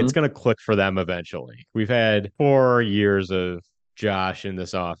 okay, it's going to click for them eventually. We've had 4 years of Josh in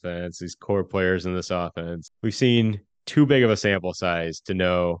this offense, these core players in this offense. We've seen too big of a sample size to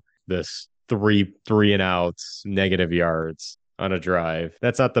know this three and outs, negative yards on a drive.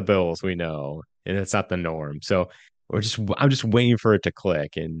 That's not the Bills, we know, and it's not the norm. So I'm just waiting for it to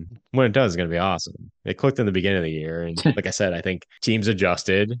click, and when it does, it's going to be awesome. It clicked in the beginning of the year, and like I said, I think teams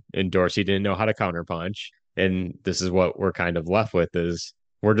adjusted, and Dorsey didn't know how to counterpunch, and this is what we're kind of left with, is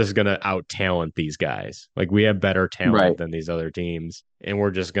we're just going to out-talent these guys. Like, we have better talent than these other teams, and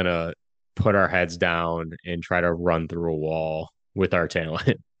we're just going to put our heads down and try to run through a wall with our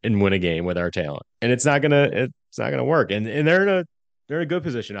talent and win a game with our talent. And it's not gonna work. And they're in a good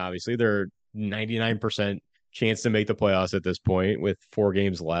position, obviously. They're 99% chance to make the playoffs at this point with 4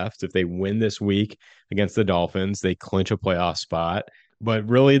 games left. If they win this week against the Dolphins, they clinch a playoff spot. But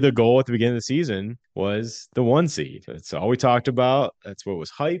really the goal at the beginning of the season was the 1 seed. That's all we talked about. That's what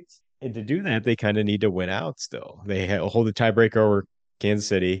was hyped. And to do that, they kind of need to win out still. They hold the tiebreaker over Kansas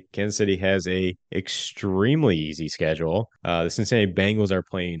City. Kansas City has a extremely easy schedule. The Cincinnati Bengals are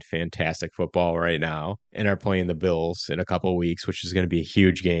playing fantastic football right now and are playing the Bills in a couple of weeks, which is going to be a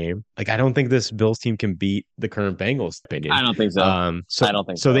huge game. Like, I don't think this Bills team can beat the current Bengals. Opinion. I don't think so. I don't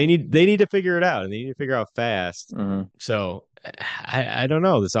think so. So they need to figure it out, and they need to figure out fast. So I don't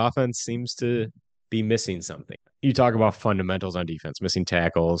know. This offense seems to be missing something. You talk about fundamentals on defense, missing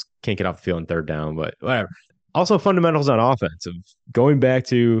tackles, can't get off the field in third down, but whatever. Also fundamentals on offense of going back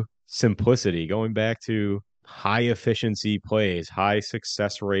to simplicity, going back to high efficiency plays, high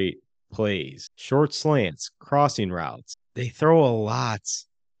success rate plays, short slants, crossing routes. They throw a lot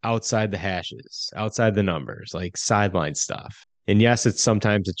outside the hashes, outside the numbers, like sideline stuff. And yes,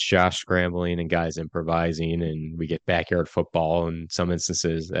 sometimes it's Josh scrambling and guys improvising, and we get backyard football in some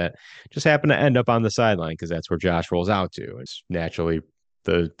instances that just happen to end up on the sideline because that's where Josh rolls out to. It's naturally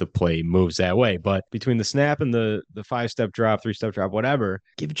the play moves that way. But between the snap and the 5-step drop, 3-step drop, whatever,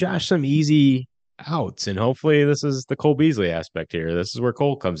 give Josh some easy outs. And hopefully this is the Cole Beasley aspect here. This is where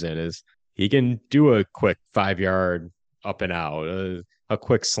Cole comes in, is he can do a quick 5-yard up and out, a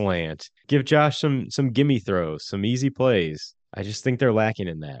quick slant. Give Josh some gimme throws, some easy plays. I just think they're lacking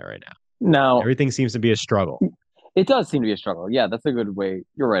in that right now. Now, everything seems to be a struggle. It does seem to be a struggle. Yeah, that's a good way.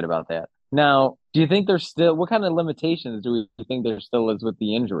 You're right about that. Now, do you think there's still, what kind of limitations do we think there still is with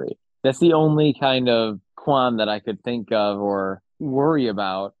the injury? That's the only kind of qualm that I could think of or worry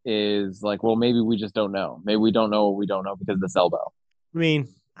about is like, well, maybe we just don't know. Maybe we don't know what we don't know because of this elbow. I mean,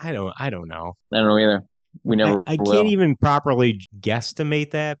 I don't know. I don't know either. We never I can't even properly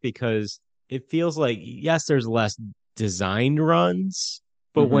guesstimate that because it feels like, yes, there's less designed runs,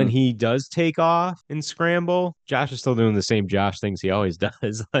 but when he does take off and scramble, Josh is still doing the same Josh things he always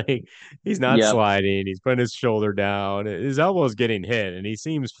does. Like, he's not sliding. He's putting his shoulder down. His elbow is getting hit, and he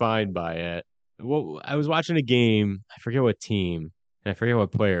seems fine by it. Well, I was watching a game. I forget what team, and I forget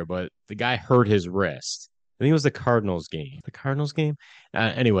what player, but the guy hurt his wrist. I think it was the Cardinals game.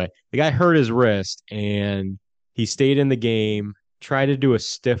 Anyway, the guy hurt his wrist, and he stayed in the game, tried to do a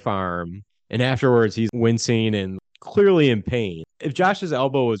stiff arm, and afterwards he's wincing and clearly in pain. If Josh's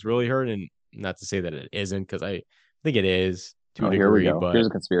elbow was really hurt, and not to say that it isn't, because I think it is to a degree. Here we go. But here's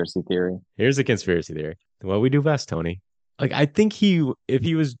a conspiracy theory. What we do best, Tony. Like, I think if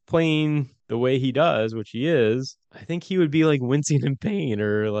he was playing the way he does, which he is, I think he would be like wincing in pain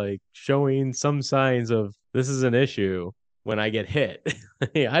or like showing some signs of this is an issue when I get hit.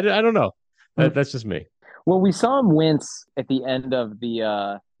 I don't know. That's just me. Well, we saw him wince at the end of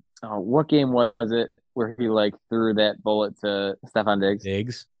the what game was it where he like threw that bullet to Stefon Diggs?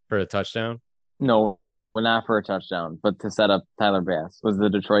 Diggs for a touchdown? No, well, not for a touchdown, but to set up Tyler Bass. Was the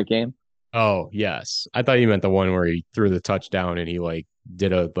Detroit game? Oh, yes. I thought you meant the one where he threw the touchdown and he like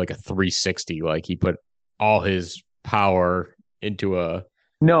did a 360, like he put all his power into a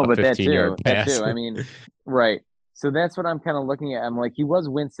but that 15-yard pass. That too. I mean, right. So that's what I'm kind of looking at. I'm like, he was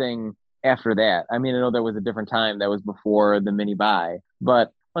wincing after that. I mean, I know that was a different time. That was before the mini bye,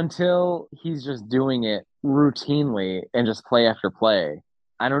 but until he's just doing it routinely and just play after play,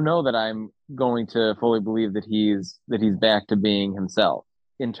 I don't know that I'm going to fully believe that he's back to being himself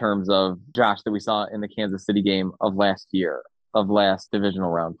in terms of Josh that we saw in the Kansas City game of last year, of last divisional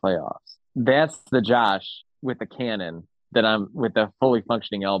round playoffs. That's the Josh with the cannon with the fully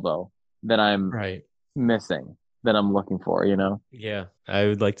functioning elbow that I'm missing, that I'm looking for, you know? Yeah, I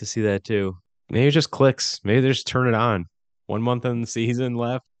would like to see that too. Maybe it just clicks. Maybe they just turn it on. 1 month in the season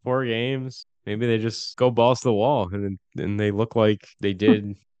left, 4 games. Maybe they just go balls to the wall and they look like they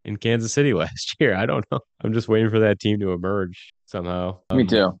did in Kansas City last year. I don't know. I'm just waiting for that team to emerge somehow. Me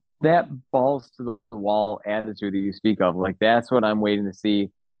too. That balls to the wall attitude that you speak of, like that's what I'm waiting to see,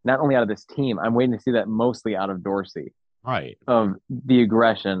 not only out of this team, I'm waiting to see that mostly out of Dorsey. Right. Of the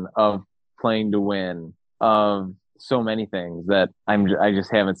aggression, of playing to win, of so many things that I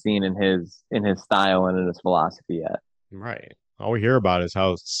just haven't seen in his style and in his philosophy yet. Right. All we hear about is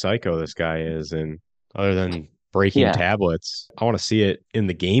how psycho this guy is, and other than breaking tablets, I want to see it in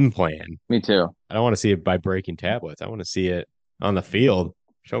the game plan. Me too. I don't want to see it by breaking tablets. I want to see it on the field.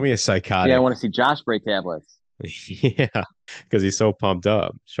 Show me a psychotic. Yeah, I want to see Josh break tablets. Yeah, because he's so pumped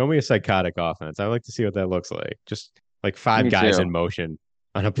up. Show me a psychotic offense. I'd like to see what that looks like. Just like 5 guys in motion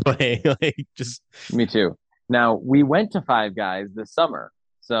on a play. Me too. Now, we went to 5 guys this summer,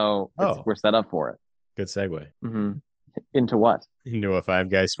 so we're set up for it. Good segue. Mm-hmm. Into what? Into a 5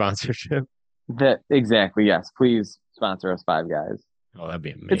 guy sponsorship. Exactly. Yes, please sponsor us 5 guys. Oh, that'd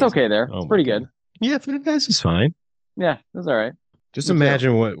be amazing. It's okay there. It's pretty good. Yeah, 5 guys is fine. Yeah, that's all right. Just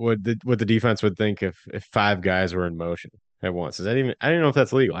imagine what the defense would think if 5 guys were in motion at once. Is that even? I don't know if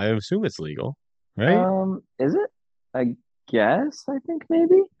that's legal. I assume it's legal, right? Is it? I guess. I think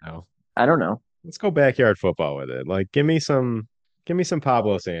maybe. No, I don't know. Let's go backyard football with it. Like, give me some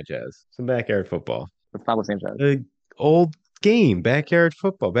Pablo Sanchez, some backyard football. What's Pablo Sanchez? The old game, backyard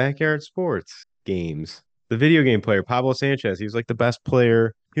football, backyard sports games. The video game player, Pablo Sanchez. He was like the best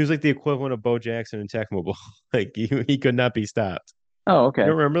player. He was like the equivalent of Bo Jackson in Tech Mobile. Like he could not be stopped. Oh, okay. You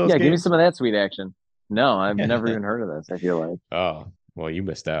don't remember those games? Give me some of that sweet action. No, I've never even heard of this, I feel like. Oh, well, you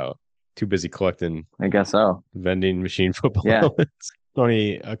missed out. Too busy collecting. I guess so. Vending machine football. Yeah.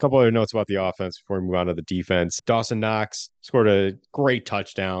 Tony, a couple other notes about the offense before we move on to the defense. Dawson Knox scored a great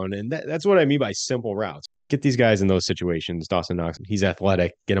touchdown, and that's what I mean by simple routes. Get these guys in those situations. Dawson Knox, he's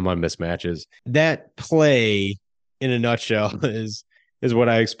athletic. Get him on mismatches. That play, in a nutshell, is what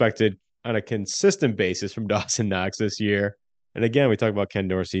I expected on a consistent basis from Dawson Knox this year. And again, we talk about Ken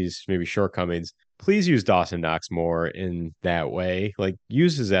Dorsey's maybe shortcomings. Please use Dawson Knox more in that way. Like,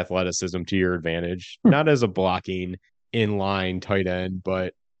 use his athleticism to your advantage, not as a blocking inline tight end,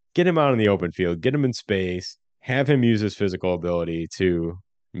 but get him out in the open field, get him in space, have him use his physical ability to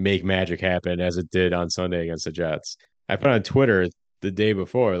make magic happen as it did on Sunday against the Jets. I put on Twitter the day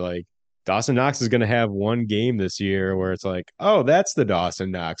before, like, Dawson Knox is going to have one game this year where it's like, oh, that's the Dawson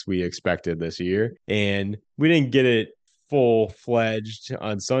Knox we expected this year. And we didn't get it full-fledged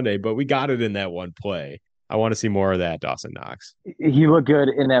on Sunday, but we got it in that one play. I want to see more of that Dawson Knox. He looked good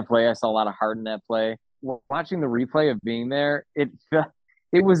in that play. I saw a lot of heart in that play. Watching the replay of being there, it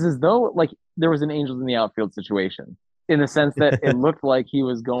was as though like there was an Angels in the outfield situation, in the sense that it looked like he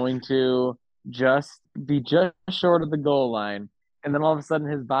was going to just be just short of the goal line. And then all of a sudden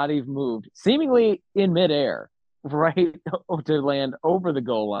his body moved seemingly in midair, right to land over the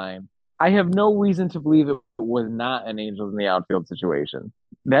goal line. I have no reason to believe it was not an Angels in the outfield situation.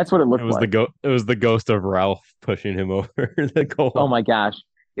 That's what it looked like. It was the ghost of Ralph pushing him over the goal. Oh my gosh.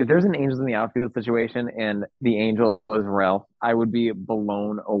 If there's an Angels in the outfield situation and the Angel is Ralph, I would be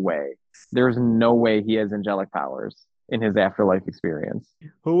blown away. There's no way he has angelic powers in his afterlife experience.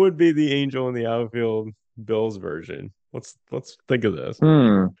 Who would be the Angel in the outfield Bills version? Let's think of this.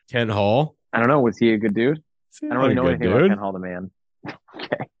 Ken Hall? I don't know. Was he a good dude? I don't really know anything about Ken Hall, the man.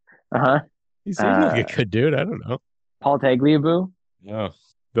 Okay. He seems like a good dude. I don't know. Paul Tagliabue? No.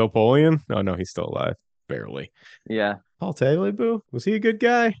 Bill Polian? Oh, no, he's still alive. Barely. Yeah. Paul Tagliabue? Was he a good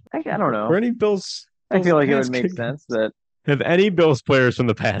guy? I don't know. Were any Bills I feel like it would make sense that... Have any Bills players from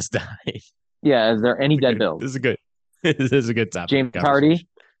the past died? Yeah, is there any dead Bills? This is a good topic. James Hardy?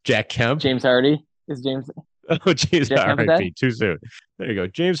 Jack Kemp? James Hardy? Is James... Oh, James Hardy. RIP. Too soon. There you go.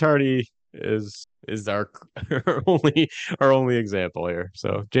 James Hardy is our only example here.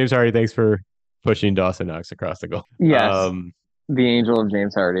 So James Hardy, thanks for pushing Dawson Knox across the goal. Yes. The Angel of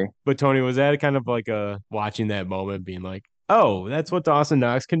James Hardy. But Tony, was that kind of like watching that moment being like, oh, that's what Dawson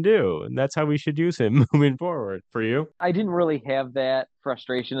Knox can do, and that's how we should use him moving forward for you? I didn't really have that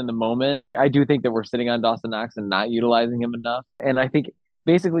frustration in the moment. I do think that we're sitting on Dawson Knox and not utilizing him enough. And I think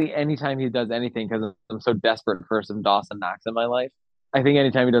basically anytime he does anything, because I'm so desperate for some Dawson Knox in my life, I think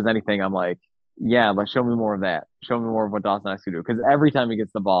anytime he does anything, I'm like, yeah, but show me more of that. Show me more of what Dawson Knox can do. Because every time he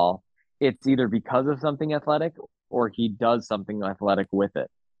gets the ball, it's either because of something athletic or he does something athletic with it.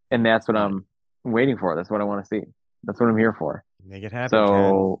 And that's what I'm waiting for. That's what I want to see. That's what I'm here for. Make it happen.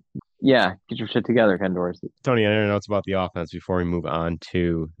 So, yeah, get your shit together, Ken Dorsey. Tony, any notes about the offense before we move on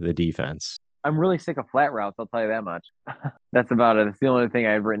to the defense? I'm really sick of flat routes, I'll tell you that much. That's about it. It's the only thing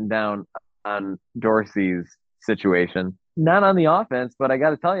I've written down on Dorsey's situation. Not on the offense, but I got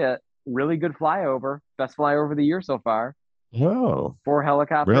to tell you, really good flyover. Best flyover of the year so far. Oh. 4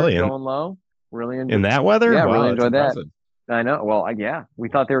 helicopters going low. Really enjoyed in that weather? Yeah, wow, really enjoyed that. Impressive. I know. Well, yeah. We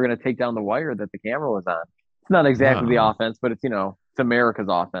thought they were going to take down the wire that the camera was on. It's not exactly the offense, but it's, it's America's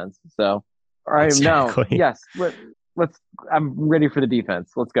offense. So, all right, exactly. Now, yes, let's. I'm ready for the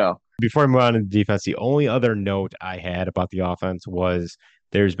defense. Let's go. Before I move on to the defense, the only other note I had about the offense was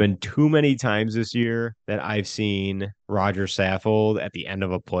there's been too many times this year that I've seen Roger Saffold at the end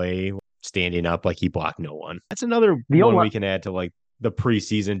of a play standing up like he blocked no one. That's another one we can add to like the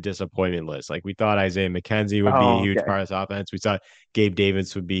preseason disappointment list. Like we thought Isaiah McKenzie would be a huge part of this offense. We thought Gabe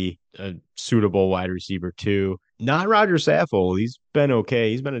Davis would be a suitable wide receiver too. Not Roger Saffold. He's been okay.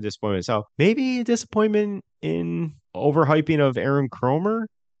 He's been a disappointment himself. Maybe a disappointment in overhyping of Aaron Kromer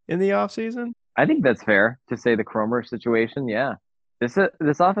in the offseason. I think that's fair to say the Kromer situation. Yeah. This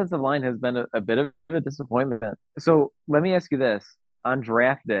offensive line has been a bit of a disappointment. So let me ask you this. On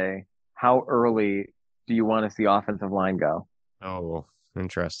draft day, how early do you want to see offensive line go? Oh,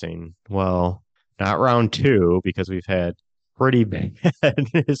 interesting. Well, not round 2 because we've had pretty bad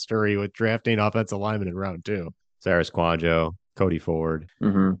history with drafting offensive linemen in round 2. Cyrus Quanjo, Cody Ford.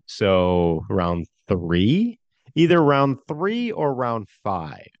 Mm-hmm. So round 3, either round 3 or round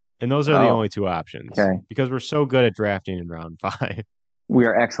 5. And those are the only 2 options. Okay. Because we're so good at drafting in round 5. We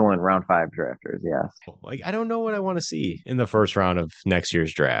are excellent round 5 drafters, yes. Like, I don't know what I want to see in the first round of next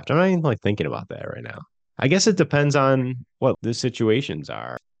year's draft. I'm not even thinking about that right now. I guess it depends on what the situations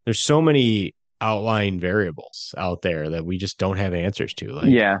are. There's so many outlying variables out there that we just don't have answers to.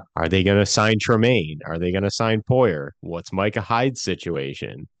 Like, are they going to sign Tremaine? Are they going to sign Poyer? What's Micah Hyde's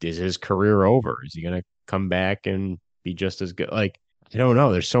situation? Is his career over? Is he going to come back and be just as good? Like, I don't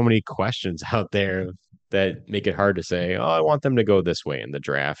know. There's so many questions out there that make it hard to say, oh, I want them to go this way in the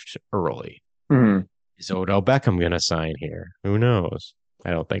draft early. Mm-hmm. Is Odell Beckham going to sign here? Who knows?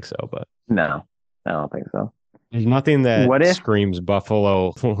 I don't think so, but. No, I don't think so. There's nothing that screams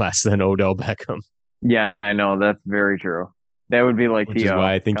Buffalo less than Odell Beckham. Yeah, I know. That's very true. That would be like which is T.O.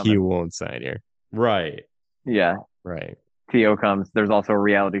 why I think he coming. won't sign here. Right. Yeah, Right. T.O. comes. There's also a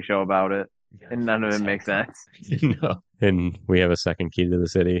reality show about it, and none of it makes sense. No. And we have a second key to the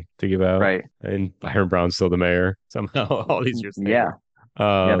city to give out. Right. And Byron Brown's still the mayor somehow all these years Yeah. later.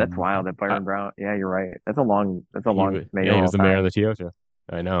 Yeah, that's wild that Byron Brown. Yeah, you're right. That's a long He was the mayor of the TO show.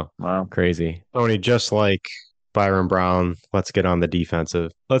 I know. Wow. Crazy. Tony, just like Byron Brown, let's get on the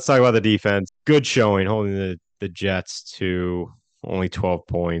defensive. Let's talk about the defense. Good showing, holding the Jets to only 12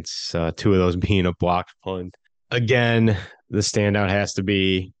 points, 2 of those being a blocked punt. Again, the standout has to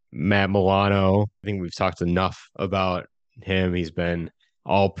be Matt Milano. I think we've talked enough about him. He's been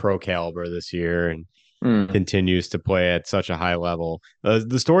all pro caliber this year and continues to play at such a high level.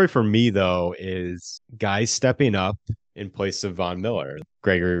 The story for me, though, is guys stepping up in place of Von Miller.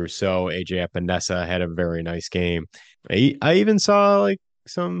 Gregory Rousseau, AJ Epinesa had a very nice game. I even saw like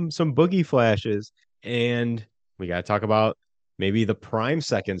some boogie flashes. And we got to talk about maybe the prime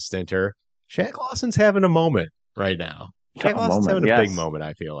second stinter. Shaq Lawson's having a moment right now. Shaq Lawson's having a big moment,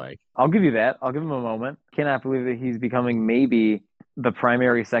 I feel like. I'll give you that. I'll give him a moment. Cannot believe that he's becoming maybe the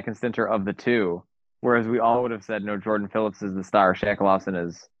primary second stinter of the two. Whereas we all would have said, no, Jordan Phillips is the star. Shaq Lawson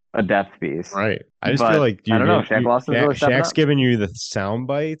is a depth piece. Right. I just feel like I don't know. Shaq Lawson's really stepping Shaq's up. giving you the sound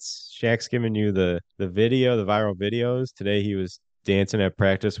bites. Shaq's giving you the video, the viral videos. Today he was dancing at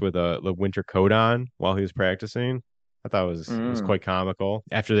practice with the winter coat on while he was practicing. I thought it was quite comical.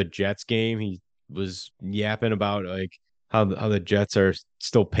 After the Jets game, he was yapping about like how the Jets are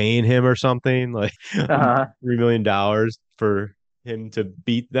still paying him or something, like $3 million for him to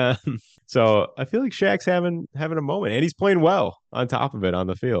beat them. So I feel like Shaq's having a moment, and he's playing well on top of it on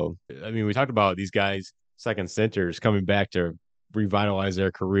the field. I mean, we talked about these guys, second centers, coming back to revitalize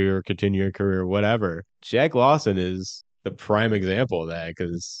their career, continue their career, whatever. Shaq Lawson is the prime example of that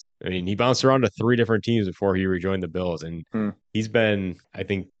because, I mean, he bounced around to 3 different teams before he rejoined the Bills, and he's been, I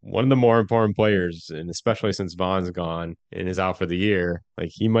think, one of the more important players, and especially since Von's gone and is out for the year. Like,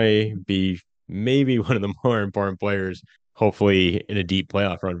 he may be maybe one of the more important players, hopefully in a deep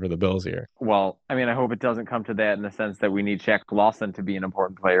playoff run for the Bills here. Well, I mean, I hope it doesn't come to that in the sense that we need Shaq Lawson to be an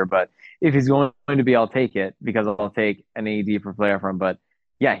important player. But if he's going to be, I'll take it because I'll take an AD for playoff run. But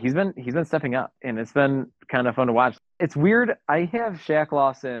yeah, he's been stepping up, and it's been kind of fun to watch. It's weird. I have Shaq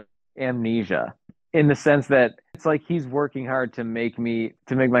Lawson amnesia in the sense that it's like he's working hard to make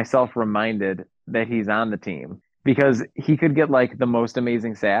myself reminded that he's on the team, because he could get like the most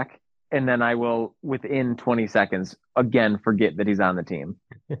amazing sack, and then I will, within 20 seconds, again forget that he's on the team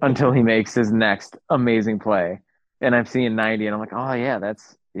until he makes his next amazing play. And I'm seeing 90, and I'm like, oh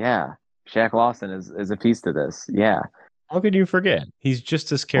yeah, Shaq Lawson is a piece to this. Yeah. How could you forget? He's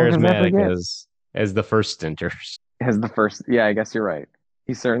just as charismatic as the first stinters. Yeah, I guess you're right.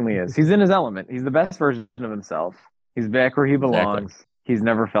 He certainly is. He's in his element. He's the best version of himself. He's back where he belongs. Exactly. He's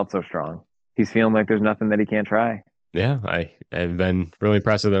never felt so strong. He's feeling like there's nothing that he can't try. Yeah, I've been really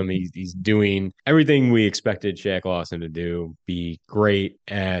impressed with him. He's doing everything we expected Shaq Lawson to do. Be great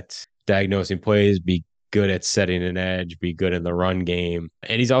at diagnosing plays, be good at setting an edge, be good in the run game.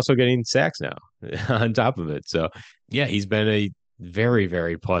 And he's also getting sacks now on top of it. So, yeah, he's been a very,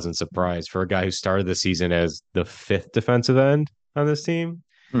 very pleasant surprise for a guy who started the season as the 5th defensive end on this team.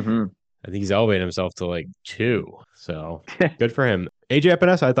 Mm-hmm. I think he's elevated himself to like 2. So good for him. AJ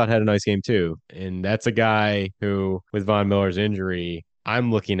Epinesa, I thought, had a nice game too. And that's a guy who, with Von Miller's injury,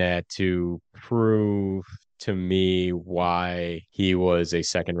 I'm looking at to prove to me why he was a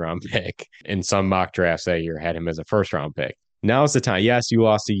second-round pick. In some mock drafts that year had him as a first-round pick. Now's the time. Yes, you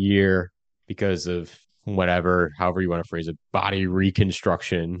lost a year because of whatever, however you want to phrase it, body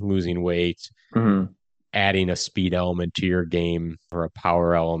reconstruction, losing weight, adding a speed element to your game, or a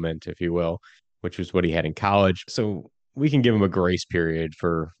power element, if you will, which was what he had in college. So we can give him a grace period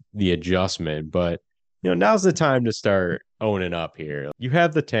for the adjustment, but now's the time to start owning up here. You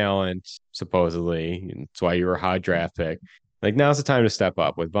have the talent, supposedly. That's why you were a high draft pick. Like, now's the time to step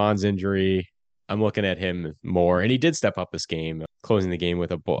up. With Von's injury, I'm looking at him more, and he did step up this game, closing the game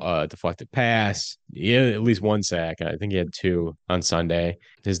with a deflected pass. He had at least 1 sack. I think he had 2 on Sunday.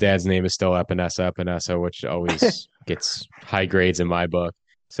 His dad's name is still Epinesa, which always gets high grades in my book.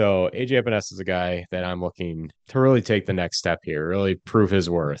 So AJ Epinesa is a guy that I'm looking to really take the next step here, really prove his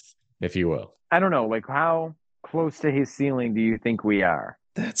worth, if you will. I don't know, like, how close to his ceiling do you think we are?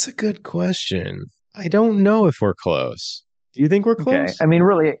 That's a good question. I don't know if we're close. Do you think we're close? Okay. I mean,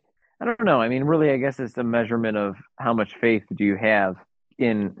 really, I don't know. I mean, really, I guess it's a measurement of how much faith do you have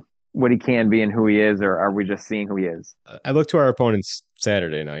in what he can be and who he is, or are we just seeing who he is? I look to our opponents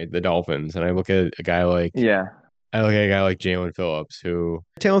Saturday night, the Dolphins, and I look at a guy like Jalen Phillips, who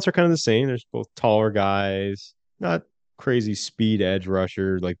talents are kind of the same. There's both taller guys, not crazy speed edge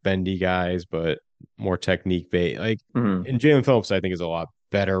rusher, like bendy guys, but more technique based. Like, Mhm. and Jalen Phillips, I think, is a lot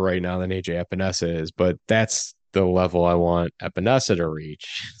better right now than AJ Epinesa is, but that's the level I want Epinesa to reach.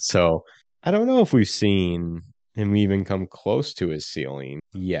 So I don't know if we've seen him even come close to his ceiling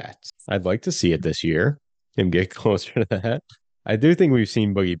yet. I'd like to see it this year, him get closer to that. I do think we've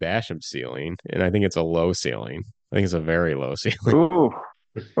seen Boogie Basham's ceiling, and I think it's a low ceiling. I think it's a very low ceiling.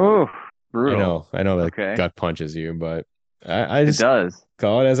 Ooh, brutal. I know that Okay. gut punches you, but I It just does.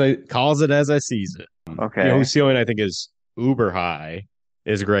 calls it as I sees it. Okay. You know whose ceiling I think is uber high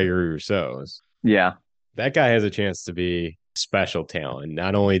is Gregory Rousseau's. Yeah. That guy has a chance to be special talent.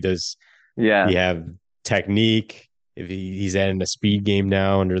 Not only does Yeah. he have technique, if he's adding a speed game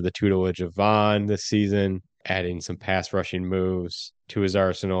now under the tutelage of Vaughn this season, adding some pass rushing moves to his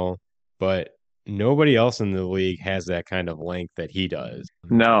arsenal, but nobody else in the league has that kind of length that he does.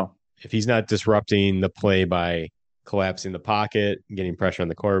 No. If he's not disrupting the play by collapsing the pocket, getting pressure on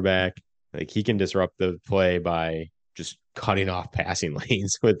the quarterback, like he can disrupt the play by just cutting off passing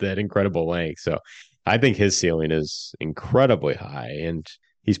lanes with that incredible length. So I think his ceiling is incredibly high, and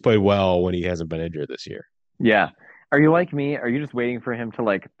he's played well when he hasn't been injured this year. Yeah. Are you like me? Are you just waiting for him to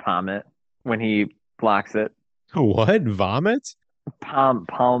like palm it when he blocks it? What? Vomit? Palm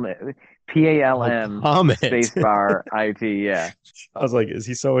it. PALM Palm it. spacebar IT. Yeah. I was like, is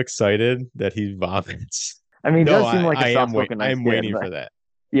he so excited that he vomits? I mean, it No, does seem like a I am soft-spoken nice I'm kid, waiting but- for that.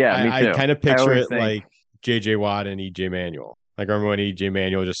 Yeah, me too. I kind of I picture always it think- like JJ Watt and EJ Manuel. Like, remember when EJ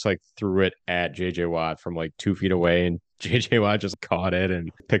Manuel just like threw it at JJ Watt from like 2 feet away, and JJ Watt just caught it and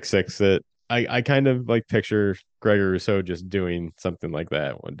pick six it. I kind of like picture Gregory Rousseau just doing something like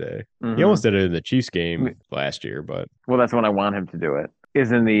that one day. He Mhm. almost did it in the Chiefs game last year, but Well, that's when I want him to do it.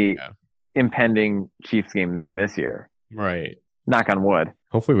 Is in the impending Chiefs game this year. right. Knock on wood.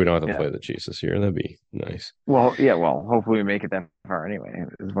 Hopefully we don't have to Yeah. play the Chiefs this year. That'd be nice. Well, yeah. Well, hopefully we make it that far anyway.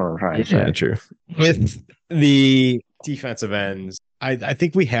 Is what I'm trying to Yeah, say. true. With the defensive ends, I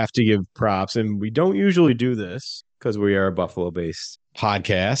think we have to give props, and we don't usually do this because we are a Buffalo-based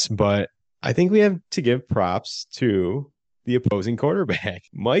podcast, but I think we have to give props to the opposing quarterback,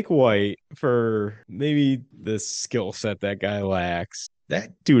 Mike White, for maybe the skill set that guy lacks.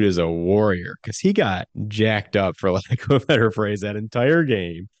 That dude is a warrior because he got jacked up, for lack of a better phrase, that entire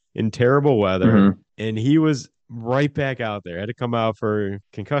game in terrible weather. Mhm. And he was right back out there. Had to come out for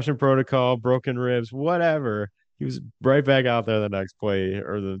concussion protocol, broken ribs, whatever. He was right back out there the next play,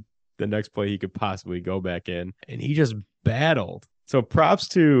 or the next play he could possibly go back in. And he just battled. So props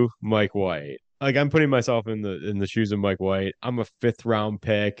to Mike White. Like, I'm putting myself in the shoes of Mike White. I'm a 5th round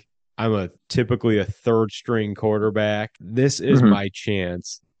pick. I'm typically a 3rd string quarterback. This is my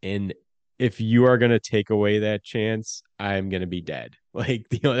chance. And if you are going to take away that chance, I'm going to be dead. Like,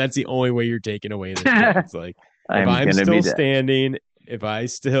 that's the only way you're taking away this chance. Like, if I'm still standing, if I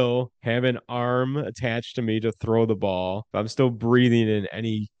still have an arm attached to me to throw the ball, if I'm still breathing in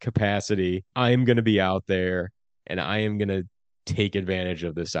any capacity, I'm going to be out there, and I am going to take advantage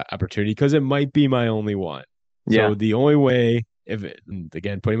of this opportunity because it might be my only one. Yeah. So the only way,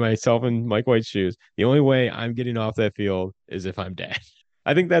 again, putting myself in Mike White's shoes, the only way I'm getting off that field is if I'm dead.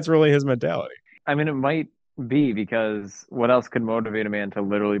 I think that's really his mentality. I mean, it might be, because what else could motivate a man to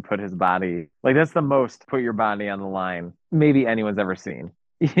literally put his body, like, that's the most put your body on the line maybe anyone's ever seen.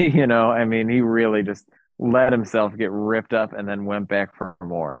 You know, I mean, he really just let himself get ripped up and then went back for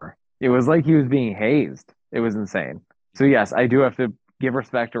more. It was like he was being hazed. It was insane. So yes, I do have to give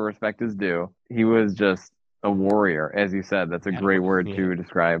respect where respect is due. He was just a warrior, as you said. That's a great word to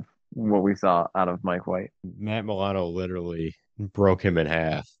describe what we saw out of Mike White. Matt Milano literally broke him in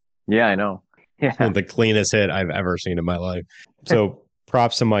half. Yeah, I know. Yeah. The cleanest hit I've ever seen in my life. So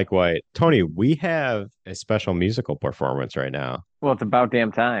props to Mike White. Tony, we have a special musical performance right now Well, it's about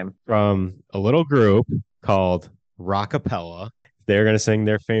damn time. from a little group called Rockapella. They're going to sing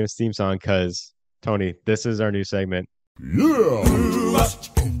their famous theme song because, Tony, this is our new segment.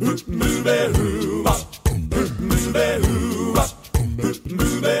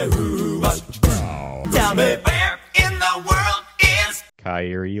 Tell me where in the world is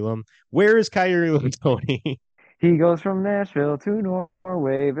Kyrie Elam. Where is Kyrie Elam, Tony? He goes from Nashville to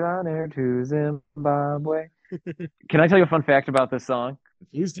Norway, down there to Zimbabwe. Can I tell you a fun fact about this song?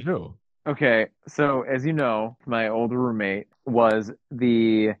 Please do. Okay, so as you know, my old roommate was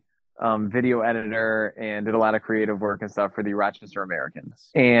the video editor and did a lot of creative work and stuff for the Rochester Americans.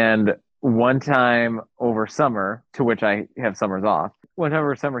 And one time over summer, to which I have summers off, one time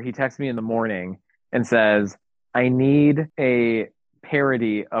over summer, he texts me in the morning and says, I need a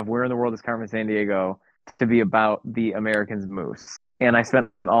parody of Where in the World is Carmen Sandiego to be about the Americans Moose. And I spent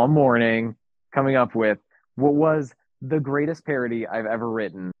all morning coming up with what was the greatest parody I've ever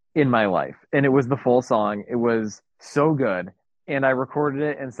written in my life. And it was the full song. It was so good. And I recorded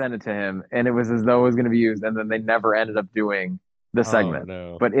it and sent it to him. And it was as though it was going to be used. And then they never ended up doing the segment.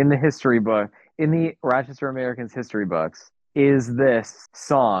 No. But in the history book, in the Rochester Americans history books, is this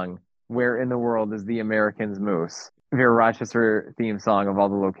song, Where in the World is the Americans Moose? Their Rochester theme song of all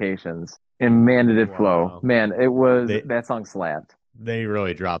the locations. And man, did it flow. Man, it was, that song slapped. They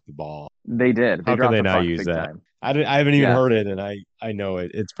really dropped the ball. They did. How could they not use that? Time. I haven't even heard it, and I know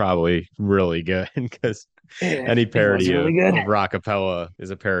it. It's probably really good because any parody really of Rockapella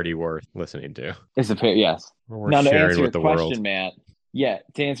is a parody worth listening to. It's a yes. Now to answer your question, Matt. Yeah,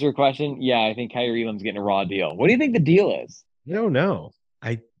 to answer your question, I think Kyrie Elam's getting a raw deal. What do you think the deal is? I don't know.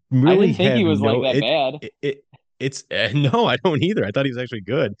 I didn't think he was like that bad. It's no, I don't either. I thought he was actually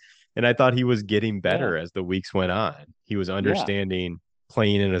good, and I thought he was getting better as the weeks went on. He was understanding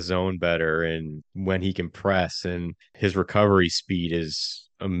playing in a zone better and when he can press, and his recovery speed is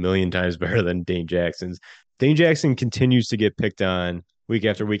a million times better than Dane Jackson's. Dane Jackson continues to get picked on week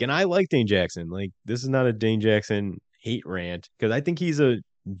after week, and I like Dane Jackson. Like, this is not a Dane Jackson hate rant because I think he's a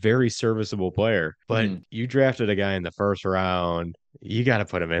very serviceable player, but you drafted a guy in the first round, you got to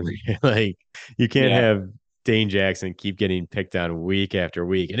put him in there. Like, you can't have Dane Jackson keep getting picked on week after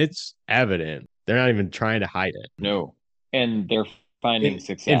week, and it's evident. They're not even trying to hide it. No, and they're finding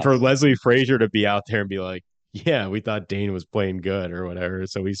success. And for Leslie Frazier to be out there and be like, yeah, we thought Dane was playing good or whatever,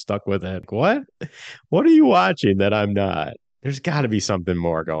 so we stuck with it. What are you watching that I'm not? There's got to be something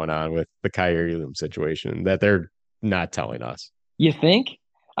more going on with the Kyrie Elam situation that they're not telling us. You think?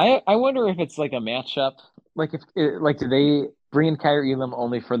 I wonder if it's like a matchup. Like, do they bring in Kyrie Elam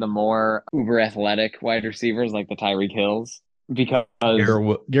only for the more uber athletic wide receivers like the Tyreek Hills? Because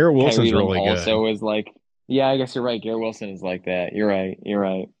Garrett Wilson's really good. Also is like, yeah, I guess you're right. Garrett Wilson is like that. You're right.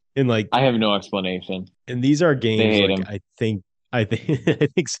 And like, I have no explanation. And these are games. They hate like, him. I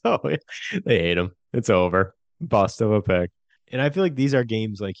think so. They hate him. It's over. Bust of a pick. And I feel like these are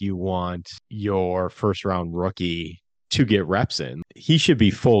games like you want your first round rookie to get reps in. He should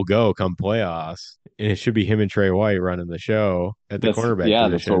be full go come playoffs, and it should be him and Trey White running the show at the cornerback. Yeah,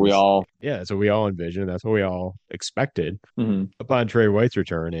 that's what we all. Yeah, that's what we all envisioned. That's what we all expected upon Trey White's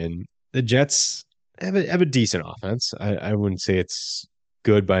return. And the Jets have a decent offense. I wouldn't say it's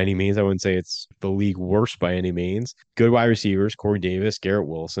good by any means. I wouldn't say it's the league worst by any means. Good wide receivers, Corey Davis, Garrett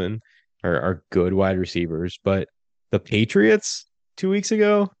Wilson are good wide receivers. But the Patriots 2 weeks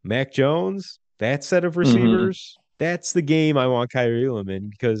ago, Mac Jones, that set of receivers, that's the game I want Kyrie Elam in,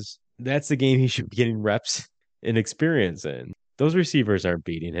 because that's the game he should be getting reps and experience in. Those receivers aren't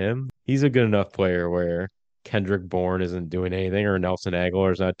beating him. He's a good enough player where Kendrick Bourne isn't doing anything or Nelson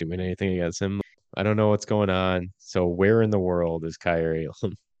Aguilar is not doing anything against him. I don't know what's going on. So where in the world is Kyrie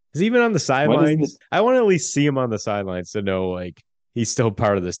Elam? Is he even on the sidelines? I want to at least see him on the sidelines to know, like, he's still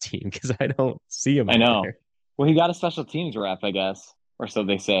part of this team, because I don't see him. I know. There. Well, he got a special teams rep, I guess, or so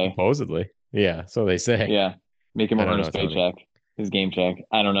they say. Supposedly. Yeah, so they say. Yeah. Make him earn his paycheck, his game check.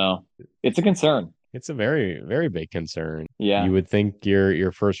 I don't know. It's a concern. It's a very, very big concern. Yeah. You would think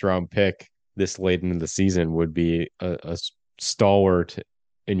your first round pick this late into the season would be a stalwart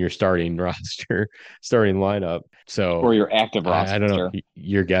in your starting roster, starting lineup. So, or your active roster. I don't know.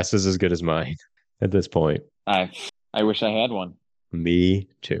 Your guess is as good as mine at this point. I wish I had one. Me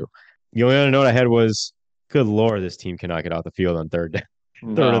too. The only other note I had was, good Lord, this team cannot get off the field on third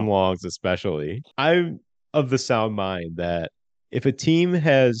and longs, especially. I'm of the sound mind that if a team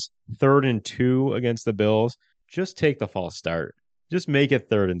has 3rd and 2 against the Bills, just take the false start. Just make it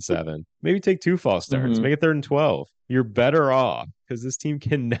 3rd and 7. Maybe take 2 false starts. Make it 3rd and 12. You're better off, because this team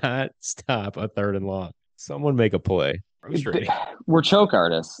cannot stop a 3rd and long. Someone make a play. We're choke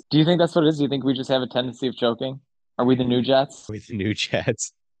artists. Do you think that's what it is? Do you think we just have a tendency of choking? Are we the new Jets? With the new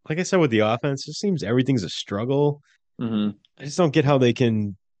Jets. Like I said, with the offense, it seems everything's a struggle. I just don't get how they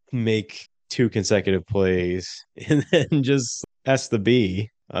can make 2 consecutive plays and then just S the B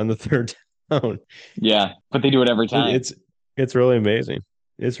on the 3rd down. Yeah, but they do it every time. It's really amazing.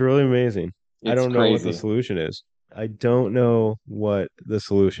 It's really amazing. I don't know what the solution is. I don't know what the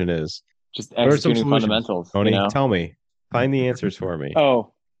solution is. Just executing fundamentals. Tony, tell me. Find the answers for me.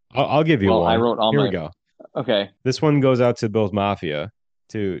 Oh. I'll give you one. I wrote all Here we go. Okay. This one goes out to Bills Mafia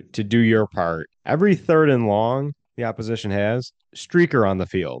to do your part. Every 3rd and long the opposition has, streaker on the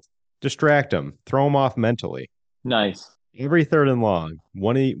field. Distract them. Throw them off mentally. Nice. Every 3rd and long,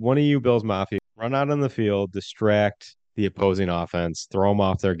 one of you Bills Mafia, run out on the field, distract the opposing offense, throw them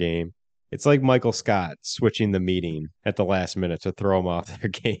off their game. It's like Michael Scott switching the meeting at the last minute to throw them off their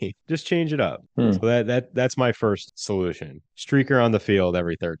game. Just change it up. So that's my first solution. Streaker on the field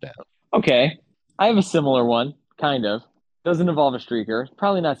every 3rd down. Okay. I have a similar one, kind of. Doesn't involve a streaker.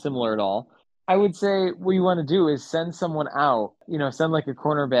 Probably not similar at all. I would say what you want to do is send someone out, send like a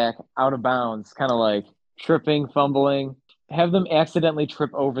cornerback out of bounds, kind of like tripping, fumbling, have them accidentally trip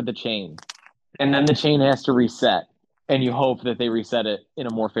over the chain. And then the chain has to reset. And you hope that they reset it in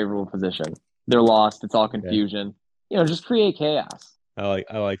a more favorable position. They're lost. It's all confusion. Just create chaos. I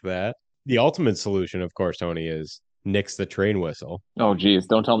like that. The ultimate solution, of course, Tony, is nix the train whistle. Oh, geez.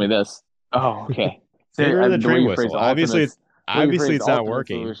 Don't tell me this. Oh, okay. The train whistle. Obviously, it's not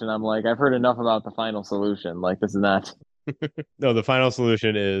working. Solution, I'm like, I've heard enough about the final solution. Like, this is not. No, the final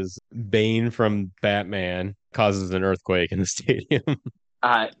solution is Bane from Batman causes an earthquake in the stadium.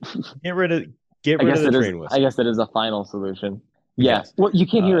 Get rid of the train whistle. I guess it is a final solution. Yes. Well, you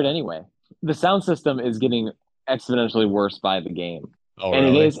can't hear it anyway. The sound system is getting exponentially worse by the game. Oh, and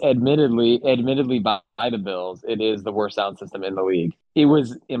really? It is admittedly by the Bills, it is the worst sound system in the league.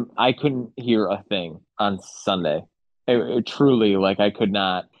 I couldn't hear a thing on Sunday. It truly, like, I could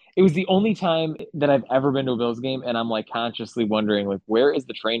not. It was the only time that I've ever been to a Bills game, and I'm like consciously wondering, like, where is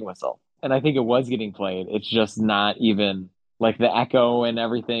the train whistle? And I think it was getting played. It's just not even like the echo and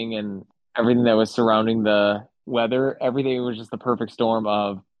everything that was surrounding the weather. Everything was just the perfect storm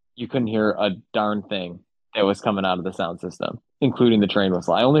of you couldn't hear a darn thing that was coming out of the sound system, including the train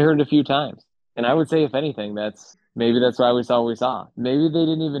whistle. I only heard it a few times. And I would say, if anything, that's why we saw what we saw. Maybe they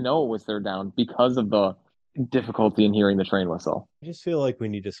didn't even know it was third down because of the difficulty in hearing the train whistle. I just feel like we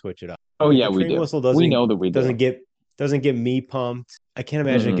need to switch it up. Oh, yeah, we do. Whistle we know that we doesn't get me pumped. I can't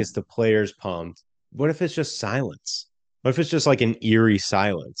imagine it gets the players pumped. What if it's just silence? What if it's just like an eerie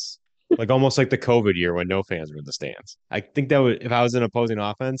silence? Like almost like the COVID year when no fans were in the stands. I think that would, if I was an opposing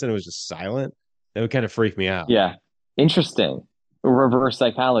offense and it was just silent, that would kind of freak me out. Yeah. Interesting. Reverse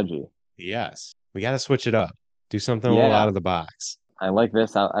psychology. Yes. We got to switch it up. Do something a little out of the box. I like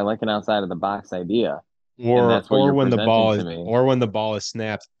this. I like an outside of the box idea. Or when the ball is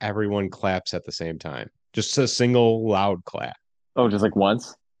snapped, everyone claps at the same time. Just a single loud clap. Oh, just like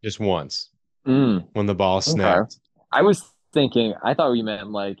once? Just once. When the ball is snapped. I was thinking, I thought you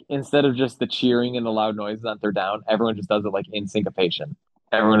meant like instead of just the cheering and the loud noises on third down, everyone just does it like in syncopation.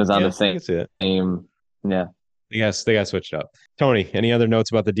 Everyone is on the same. Yeah. Yes, they got switched up. Tony, any other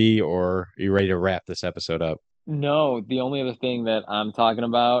notes about the D, or are you ready to wrap this episode up? No, the only other thing that I'm talking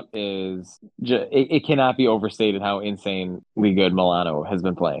about is it cannot be overstated how insanely good Milano has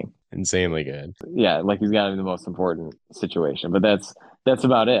been playing. Insanely good. Yeah, like he's got to be the most important situation. But that's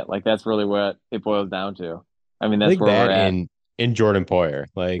about it. Like that's really what it boils down to. I mean, that's where we're at. In Jordan Poyer.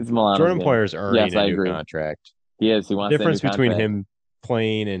 Like Jordan Poyer's earning a new contract. He is. He wants the difference between him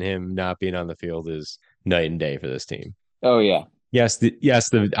playing and him not being on the field is night and day for this team. Oh yeah. Yes,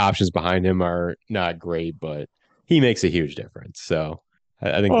 the options behind him are not great, but he makes a huge difference. So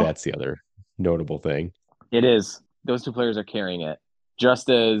I think that's the other notable thing. It is. Those two players are carrying it. Just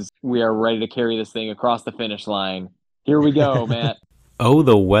as we are ready to carry this thing across the finish line. Here we go, Matt. Oh,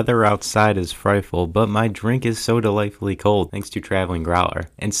 the weather outside is frightful, but my drink is so delightfully cold thanks to Traveling Growler.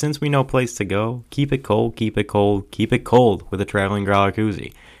 And since we know place to go, keep it cold, keep it cold, keep it cold with a Traveling Growler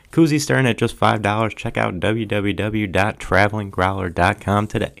koozie. Koozie starting at just $5. Check out www.travelinggrowler.com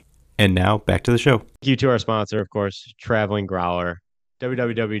today. And now, back to the show. Thank you to our sponsor, of course, Traveling Growler.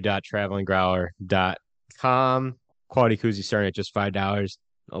 www.travelinggrowler.com. Quality koozie starting at just $5.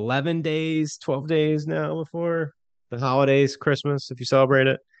 11 days, 12 days now before the holidays, Christmas, if you celebrate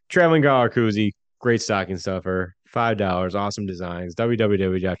it. Traveling Growler koozie, great stocking stuffer, $5, awesome designs.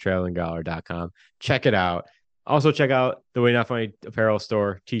 www.travelinggrowler.com. Check it out. Also, check out the Way Not Funny apparel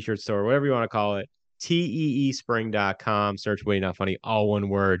store, t-shirt store, whatever you want to call it. teespring.com. Search Way Not Funny, all one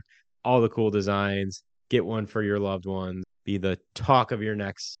word. All the cool designs. Get one for your loved ones. Be the talk of your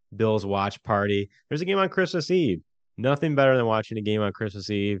next Bills watch party. There's a game on Christmas Eve. Nothing better than watching a game on Christmas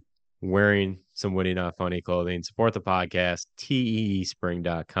Eve, wearing some Witty Not Funny clothing. Support the podcast,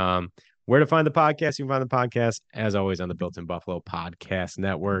 teespring.com. Where to find the podcast? You can find the podcast, as always, on the Built in Buffalo Podcast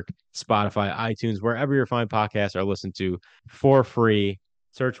Network, Spotify, iTunes, wherever your fine podcasts are listened to for free.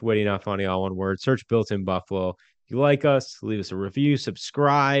 Search Witty Not Funny, all one word. Search Built in Buffalo. If you like us, leave us a review,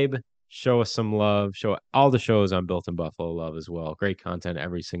 subscribe, show us some love. Show all the shows on Built in Buffalo love as well. Great content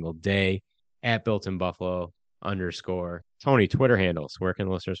every single day at Built in Buffalo _ Tony, Twitter handles. Where can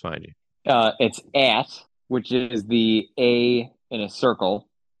listeners find you? It's at, which is the A in a circle.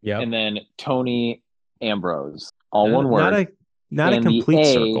 Yeah. And then Tony Ambrose. All one word. Not a complete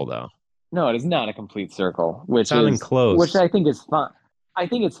circle, though. No, it is not a complete circle. Which is enclosed. Which I think is font. I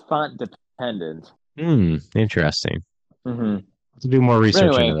think it's font dependent. Interesting. Mm-hmm. To do more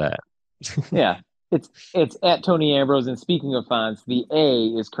research into that. Yeah. It's at Tony Ambrose. And speaking of fonts, the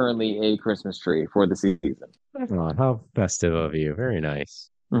A is currently a Christmas tree for the season. Oh, how festive of you. Very nice.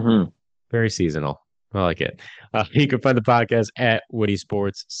 Mm-hmm. Very seasonal. I like it. You can find the podcast at Woody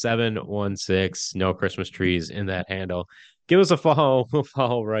Sports 716. No Christmas trees in that handle. Give us a follow. We'll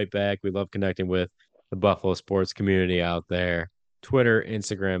follow right back. We love connecting with the Buffalo sports community out there. Twitter,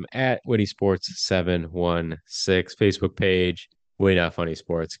 Instagram at Woody Sports 716. Facebook page, Way Not Funny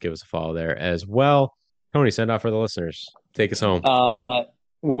Sports. Give us a follow there as well. Tony, send out for the listeners. Take us home. Well,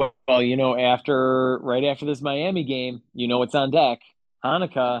 right after this Miami game, what's on deck.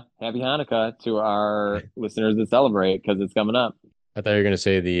 Hanukkah, happy Hanukkah to our listeners that celebrate because it's coming up. I thought you were going to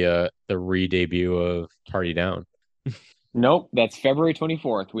say the re-debut of Party Down. Nope, that's February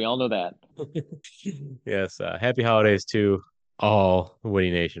 24th. We all know that. Yes, happy holidays to all Witty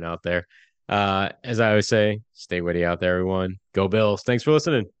Nation out there. As I always say, stay witty out there, everyone. Go Bills. Thanks for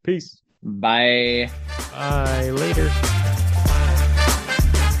listening. Peace. Bye. Bye. Later.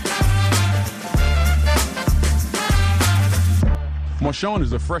 Marshawn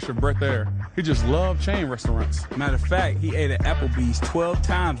is a fresh of breath air. He just loved chain restaurants. Matter of fact, he ate at Applebee's 12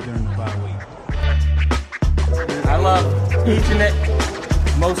 times during the bye week. I love each and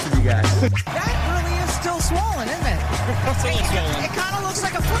most of you guys. That really is still swollen, isn't it? It kind of looks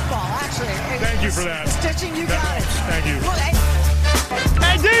like a football, actually. Thank you for that. The stitching, you got it. Thank you. Look,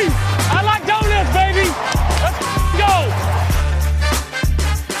 Hey, D, I like donuts, baby. Let's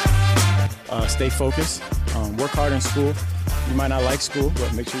go. Stay focused. Work hard in school. You might not like school,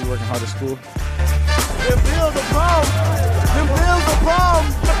 but make sure you're working hard at school. Them Bills a problem. Them Bills a problem.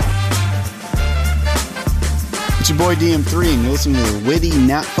 It's your boy DM3, and you're listening to the Witty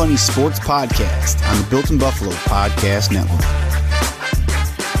Not Funny Sports Podcast on the Built in Buffalo Podcast Network.